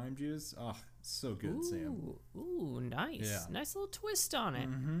little bit of lime juice. Oh, so good, Sam. Ooh, nice. Yeah. Nice little twist on it.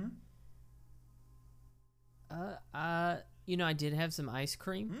 Mm-hmm. I did have some ice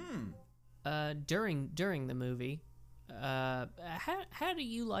cream. During the movie. How do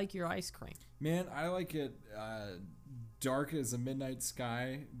you like your ice cream? Man, I like it dark as a midnight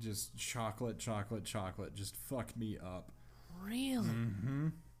sky, just chocolate, just fuck me up. Really? Mm-hmm.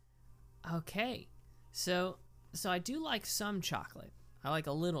 Okay. So I do like some chocolate. I like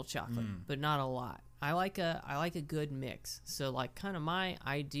a little chocolate, but not a lot. I like a good mix. So like kind of my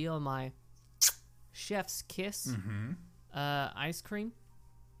ideal, my chef's kiss ice cream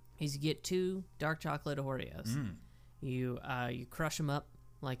is you get 2 dark chocolate Oreos. You crush them up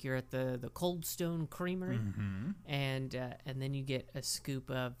like you're at the Cold Stone Creamery, and then you get a scoop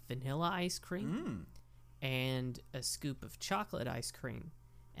of vanilla ice cream and a scoop of chocolate ice cream,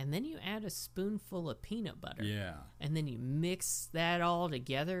 and then you add a spoonful of peanut butter. Yeah. And then you mix that all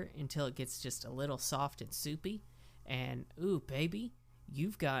together until it gets just a little soft and soupy, and ooh, baby,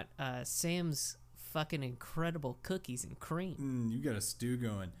 you've got Sam's fucking incredible cookies and cream. You got a stew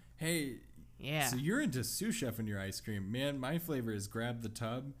going. Hey. Yeah. So you're into sous chef in your ice cream. Man, my flavor is grab the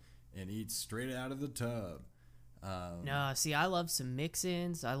tub and eat straight out of the tub. No, see, I love some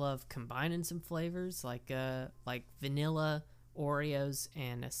mix-ins. I love combining some flavors like vanilla Oreos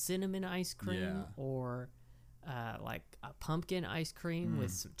and a cinnamon ice cream, or like a pumpkin ice cream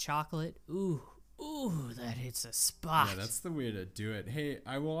with some chocolate. Ooh, that hits a spot. Yeah, that's the way to do it. Hey,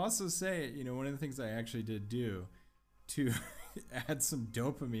 I will also say, one of the things I actually did do to add some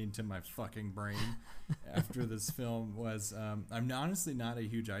dopamine to my fucking brain after this film was I'm honestly not a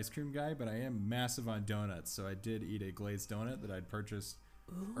huge ice cream guy, but I am massive on donuts. So I did eat a glazed donut that I'd purchased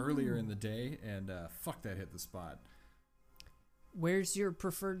earlier in the day, and fuck, that hit the spot. Where's your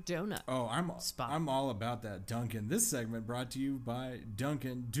preferred donut? Oh, I'm all about that Dunkin'. This segment brought to you by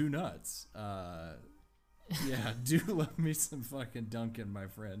Dunkin' Do Nuts. Yeah, do love me some fucking Dunkin', my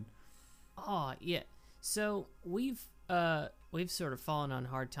friend. Oh yeah. So we've sort of fallen on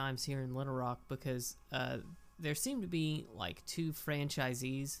hard times here in Little Rock because there seem to be like 2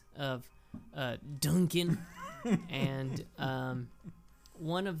 franchisees of Dunkin', and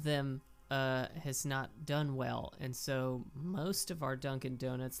one of them has not done well, and so most of our Dunkin'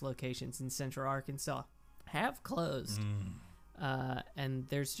 Donuts locations in Central Arkansas have closed. And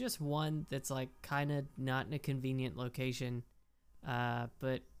there's just one that's like kind of not in a convenient location,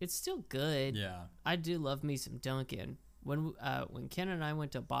 but it's still good. Yeah, I do love me some Dunkin'. When Ken and I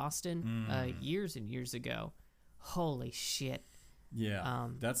went to Boston years and years ago, holy shit, Yeah,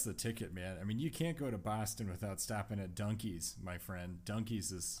 that's the ticket, man. I mean, you can't go to Boston without stopping at Dunkies, my friend.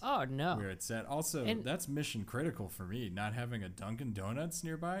 Dunkies is where it's at. Also, that's mission critical for me, not having a Dunkin' Donuts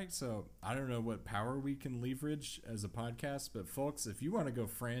nearby. So I don't know what power we can leverage as a podcast, but folks, if you want to go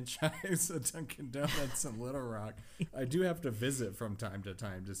franchise a Dunkin' Donuts in Little Rock, I do have to visit from time to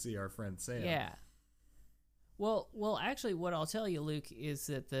time to see our friend Sam. Yeah. Well, actually, what I'll tell you, Luke, is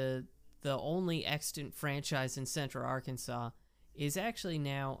that the only extant franchise in Central Arkansas is actually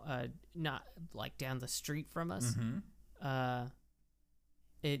now not like down the street from us. Mm-hmm.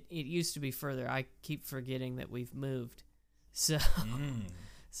 It used to be further. I keep forgetting that we've moved. So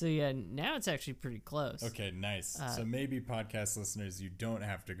so yeah, now it's actually pretty close. Okay, nice. So maybe podcast listeners, you don't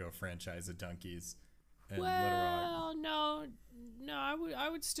have to go franchise a Dunkies in Little Rock. Well, no, I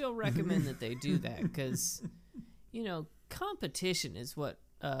would still recommend that they do that because competition is what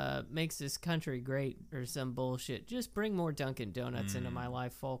makes this country great, or some bullshit. Just bring more Dunkin' Donuts into my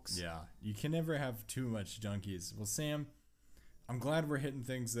life, folks. Yeah, you can never have too much Dunkies. Well, Sam, I'm glad we're hitting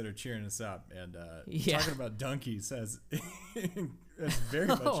things that are cheering us up, and talking about Dunkies has very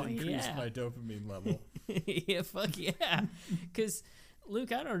much increased my dopamine level. Yeah, fuck yeah. Because,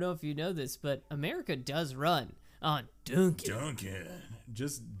 Luke, I don't know if you know this, but America does run on Dunkin'.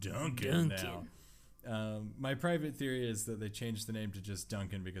 Just Dunkin' now. My private theory is that they changed the name to just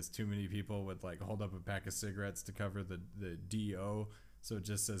Dunkin' because too many people would like hold up a pack of cigarettes to cover the D-O, so it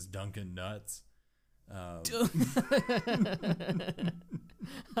just says Dunkin' Nuts. I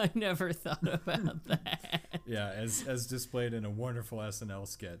never thought about that. Yeah, as displayed in a wonderful SNL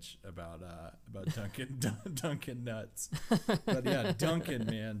sketch about Dunkin' Nuts. But yeah, Dunkin',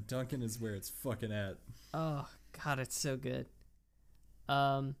 man, Dunkin' is where it's fucking at. Oh God, it's so good.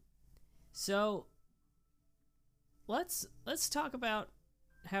 So let's talk about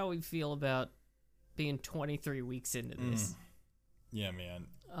how we feel about being 23 weeks into this. Yeah,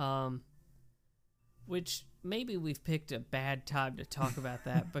 man. Which maybe we've picked a bad time to talk about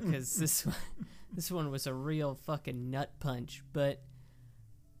that because this one was a real fucking nut punch. But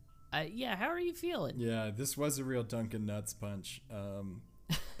yeah, how are you feeling? Yeah, this was a real Dunkin' Nuts punch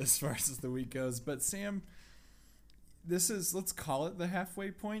as far as the week goes. But Sam, this is, let's call it the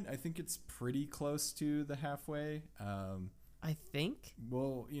halfway point. I think it's pretty close to the halfway. I think.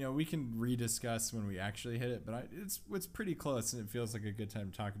 Well, we can rediscuss when we actually hit it, but it's pretty close, and it feels like a good time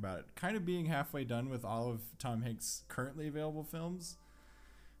to talk about it. Kind of being halfway done with all of Tom Hanks' currently available films.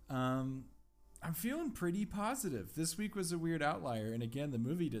 I'm feeling pretty positive. This week was a weird outlier, and again, the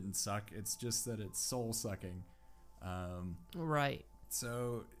movie didn't suck. It's just that it's soul-sucking. Right.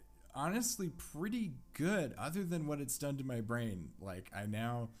 So, honestly, pretty good, other than what it's done to my brain. Like, I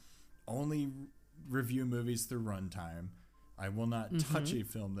now only review movies through runtime. I will not touch a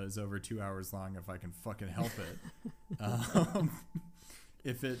film that is over 2 hours long if I can fucking help it.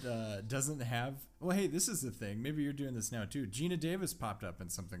 If it doesn't have... Well, hey, this is the thing. Maybe you're doing this now, too. Gina Davis popped up in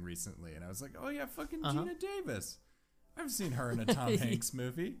something recently, and I was like, oh, yeah, fucking Gina Davis. I've seen her in a Tom Hanks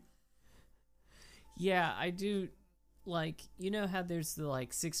movie. Yeah, I do. Like, you know how there's the,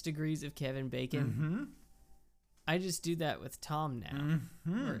 6 degrees of Kevin Bacon? Mm-hmm. I just do that with Tom now.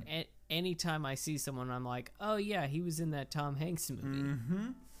 Mm-hmm. Or anytime I see someone, I'm like, oh, yeah, he was in that Tom Hanks movie. Mm-hmm.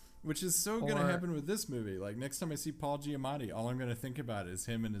 Which is so going to happen with this movie. Like, next time I see Paul Giamatti, all I'm going to think about is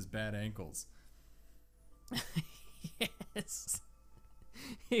him and his bad ankles. Yes.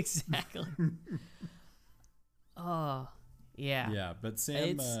 Exactly. Oh, yeah. Yeah, but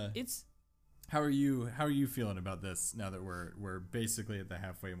Sam, it's how are you feeling about this now that we're basically at the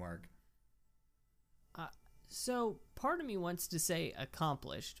halfway mark? So part of me wants to say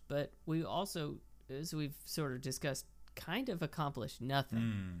accomplished, but we also, as we've sort of discussed, kind of accomplished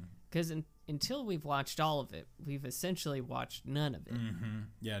nothing. Because until we've watched all of it, we've essentially watched none of it. Mm-hmm.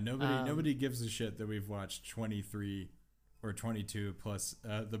 Yeah, nobody gives a shit that we've watched 23 or 22 plus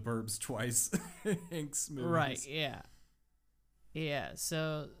the Burbs twice Hanks movies. Right, yeah. Yeah,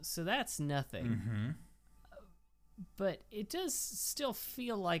 so that's nothing. Mm-hmm. But it does still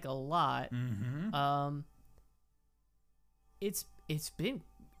feel like a lot. Mm-hmm. It's been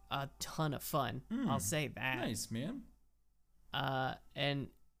a ton of fun. I'll say that. Nice, man. And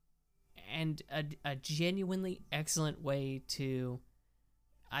a genuinely excellent way to,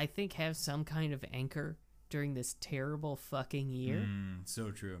 I think, have some kind of anchor during this terrible fucking year. So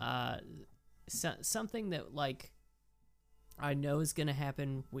true. Something that I know is gonna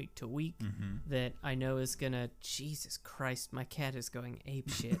happen week to week. That I know is gonna. Jesus Christ, my cat is going ape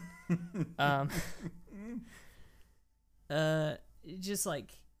shit. Just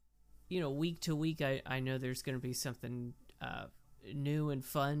week to week, I know there's gonna be something new and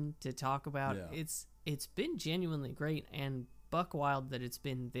fun to talk about. Yeah. It's been genuinely great, and buck wild that it's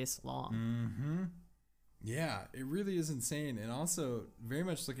been this long. Mm-hmm. Yeah, it really is insane. And also very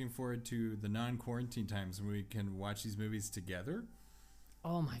much looking forward to the non-quarantine times when we can watch these movies together.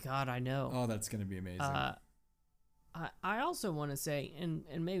 Oh my God, I know. Oh, that's going to be amazing. I also want to say, and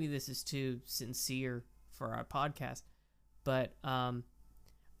maybe this is too sincere for our podcast, but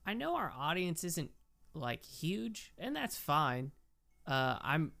I know our audience isn't like huge, and that's fine.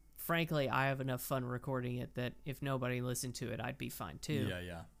 Frankly, I have enough fun recording it that if nobody listened to it, I'd be fine too.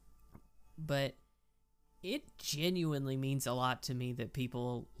 Yeah. But it genuinely means a lot to me that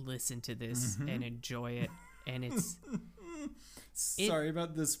people listen to this and enjoy it, and it's... Sorry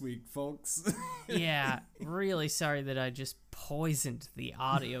about this week, folks. Yeah, really sorry that I just poisoned the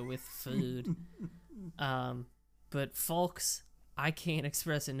audio with food. But folks, I can't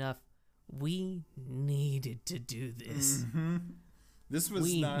express enough. We needed to do this.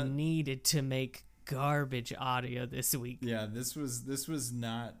 We needed to make garbage audio this week. Yeah, this was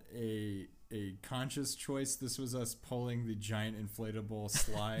not a conscious choice. This was us pulling the giant inflatable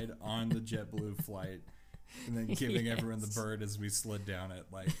slide on the JetBlue flight. And then giving everyone the bird as we slid down it,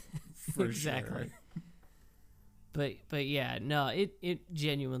 like, for exactly. Sure. But yeah, no, it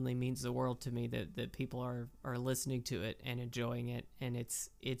genuinely means the world to me that people are listening to it and enjoying it, and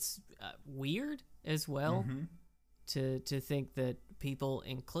it's weird as well to think that people,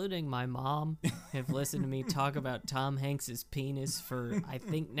 including my mom, have listened to me talk about Tom Hanks's penis for, I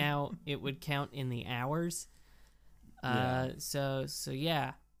think now it would count in the hours. So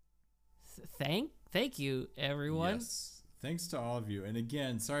yeah, Thank you, everyone. Yes. Thanks to all of you. And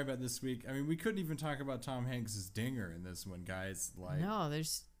again, sorry about this week. I mean, we couldn't even talk about Tom Hanks' dinger in this one, guys. Like, no,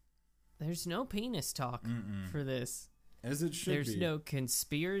 there's no penis talk for this. As it should be. There's no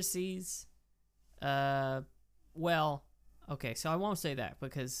conspiracies. Well, okay, so I won't say that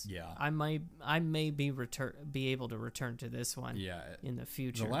because I may be able to return to this one in the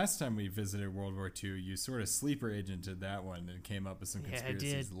future. The last time we visited World War II, you sort of sleeper agented that one and came up with some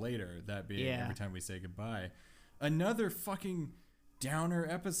conspiracies later, that being every time we say goodbye. Another fucking downer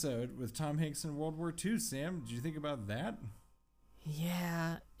episode with Tom Hanks in World War II, Sam. Did you think about that?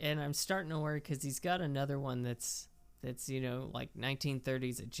 Yeah, and I'm starting to worry because he's got another one that's like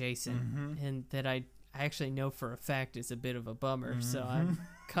 1930s adjacent, and that I actually know for a fact is a bit of a bummer, so I'm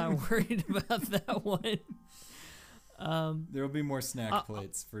kind of worried about that one. There will be more snack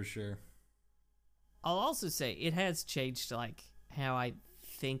plates for sure. I'll also say it has changed like how I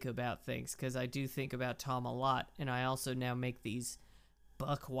think about things, because I do think about Tom a lot, and I also now make these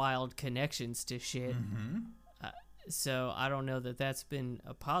buck wild connections to shit. So I don't know that that's been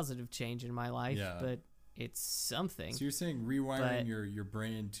a positive change in my life, but it's something. So you're saying rewiring your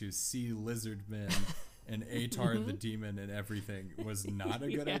brain to see Lizardmen and Atar the demon and everything was not a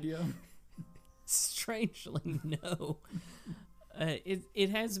good idea? Strangely, no. It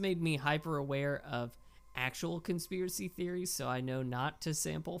has made me hyper aware of actual conspiracy theories, so I know not to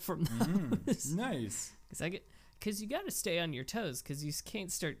sample from those. Nice. Because you got to stay on your toes, because you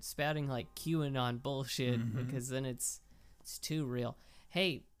can't start spouting like QAnon bullshit, because then it's too real.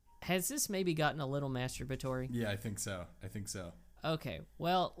 Hey, has this maybe gotten a little masturbatory? Yeah, I think so. Okay,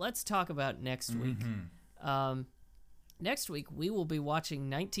 well, let's talk about next week. Next week, we will be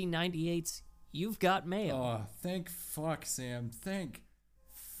watching 1998's You've Got Mail. Oh, thank fuck, Sam. Thank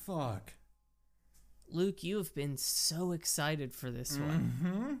fuck. Luke, you have been so excited for this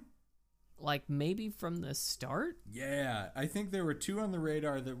one. Like, maybe from the start? Yeah, I think there were two on the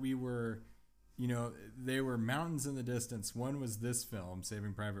radar that we were, they were mountains in the distance. One was this film,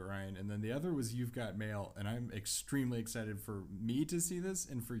 Saving Private Ryan, and then the other was You've Got Mail, and I'm extremely excited for me to see this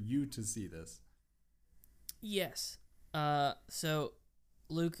and for you to see this. Yes. So,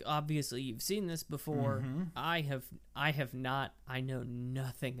 Luke, obviously you've seen this before. I have not. I know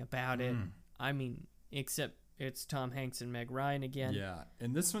nothing about it. I mean, except it's Tom Hanks and Meg Ryan again. Yeah,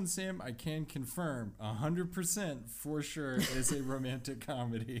 and this one, Sam, I can confirm 100% for sure is a romantic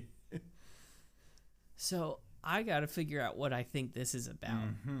comedy. So I got to figure out what I think this is about.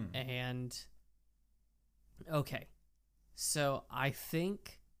 And okay, so I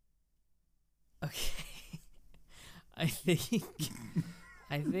think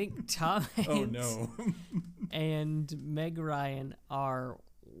Tom Hanks and Meg Ryan are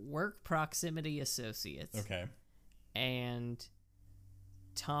work proximity associates. Okay. And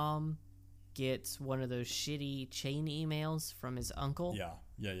Tom gets one of those shitty chain emails from his uncle.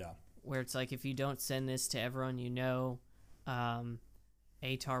 Yeah. Where it's like, if you don't send this to everyone you know,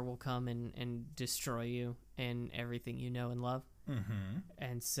 Atar will come and destroy you and everything you know and love.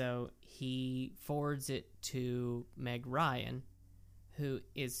 And so he forwards it to Meg Ryan, who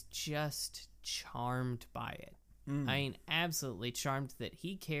is just charmed by it. I mean, absolutely charmed that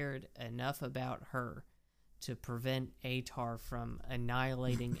he cared enough about her to prevent Atar from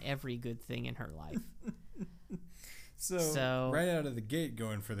annihilating every good thing in her life. So right out of the gate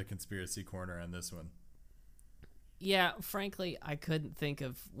going for the conspiracy corner on this one. Yeah, frankly, I couldn't think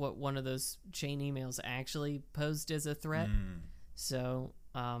of what one of those chain emails actually posed as a threat. So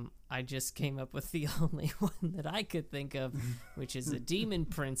I just came up with the only one that I could think of, which is a demon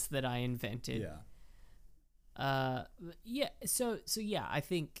prince that I invented. So yeah, I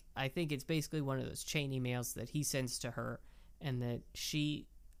think it's basically one of those chain emails that he sends to her, and that she,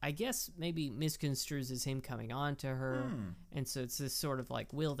 I guess, maybe misconstrues as him coming on to her. And so it's this sort of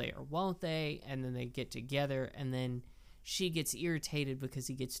like, will they or won't they? And then they get together, and then she gets irritated because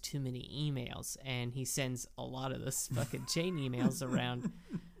he gets too many emails, and he sends a lot of those fucking chain emails around.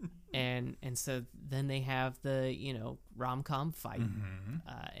 And so then they have the, rom-com fight.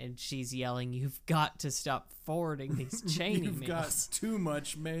 And she's yelling, "You've got to stop forwarding these chain emails. You've got too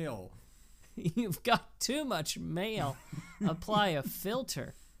much mail. You've got too much mail. Apply a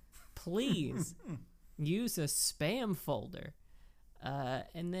filter. Please use a spam folder."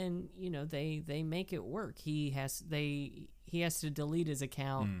 And then they make it work. He has to delete his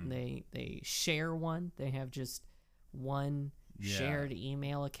account. They share one. They have just one shared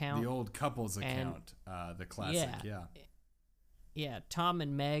email account. The old couples account, the classic. Yeah, Tom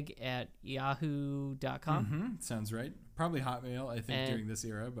and Meg at yahoo.com. Sounds right. Probably Hotmail, I think, during this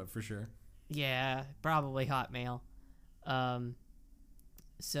era, but for sure. Yeah, probably Hotmail.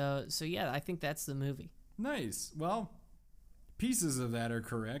 So yeah, I think that's the movie. Nice. Well, pieces of that are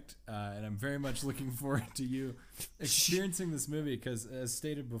correct, and I'm very much looking forward to you experiencing this movie, because, as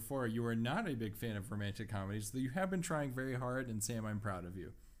stated before, you are not a big fan of romantic comedies, though you have been trying very hard, and Sam, I'm proud of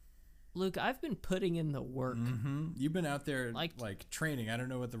you. Luke, I've been putting in the work. You've been out there like training. I don't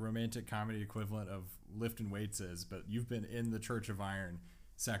know what the romantic comedy equivalent of lifting weights is, but you've been in the Church of Iron,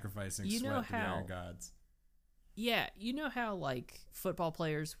 sacrificing sweat to the iron gods. Yeah, you know how like football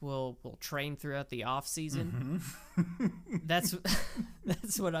players will train throughout the off season? That's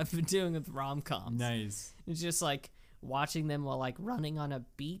what I've been doing with rom-coms. Nice. It's just like watching them while like running on a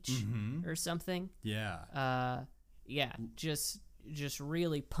beach or something. Yeah. Just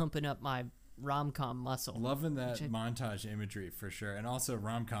really pumping up my rom-com muscle. Loving that montage imagery for sure. And also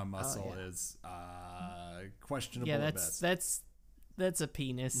rom-com muscle is questionable at best. That's a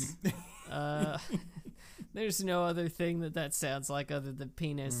penis. There's no other thing that sounds like other than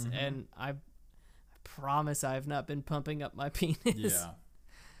penis, and I promise I have not been pumping up my penis.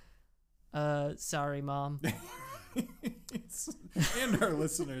 Yeah. Sorry, Mom. And our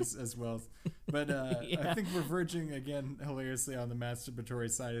listeners as well. But I think we're verging again hilariously on the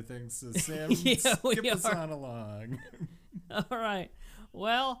masturbatory side of things. So Sam, skip us on along. All right.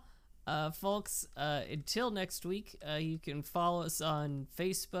 Well, folks, until next week, you can follow us on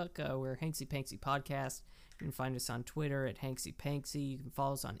Facebook. We're Hanksy Panksy Podcast. You can find us on Twitter at Hanksy Panksy. You can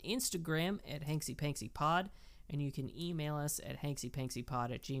follow us on Instagram at Hanksy Panksy Pod. And you can email us at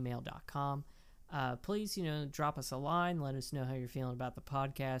hanksypanksypod@gmail.com. Please, drop us a line. Let us know how you're feeling about the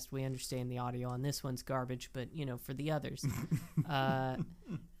podcast. We understand the audio on this one's garbage, but, for the others. And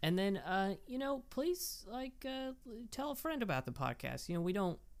then, please, tell a friend about the podcast. We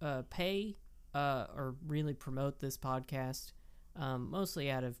don't pay or really promote this podcast,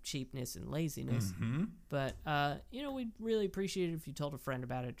 mostly out of cheapness and laziness. But, we'd really appreciate it if you told a friend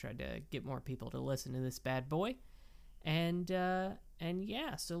about it, tried to get more people to listen to this bad boy. And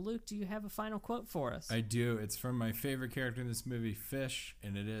yeah, so Luke, do you have a final quote for us? I do. It's from my favorite character in this movie, Fish,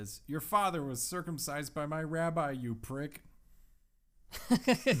 and it is, "Your father was circumcised by my rabbi, you prick."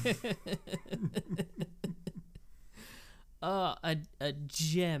 A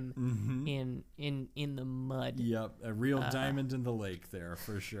gem in the mud. Yep, a real diamond in the lake there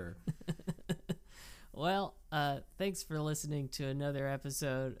for sure. Well, thanks for listening to another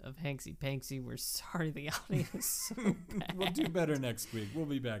episode of Hanksy Panksy. We're sorry the audio is so bad. We'll do better next week. We'll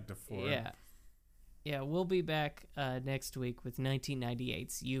be back to 4. Yeah, we'll be back next week with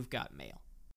 1998's You've Got Mail.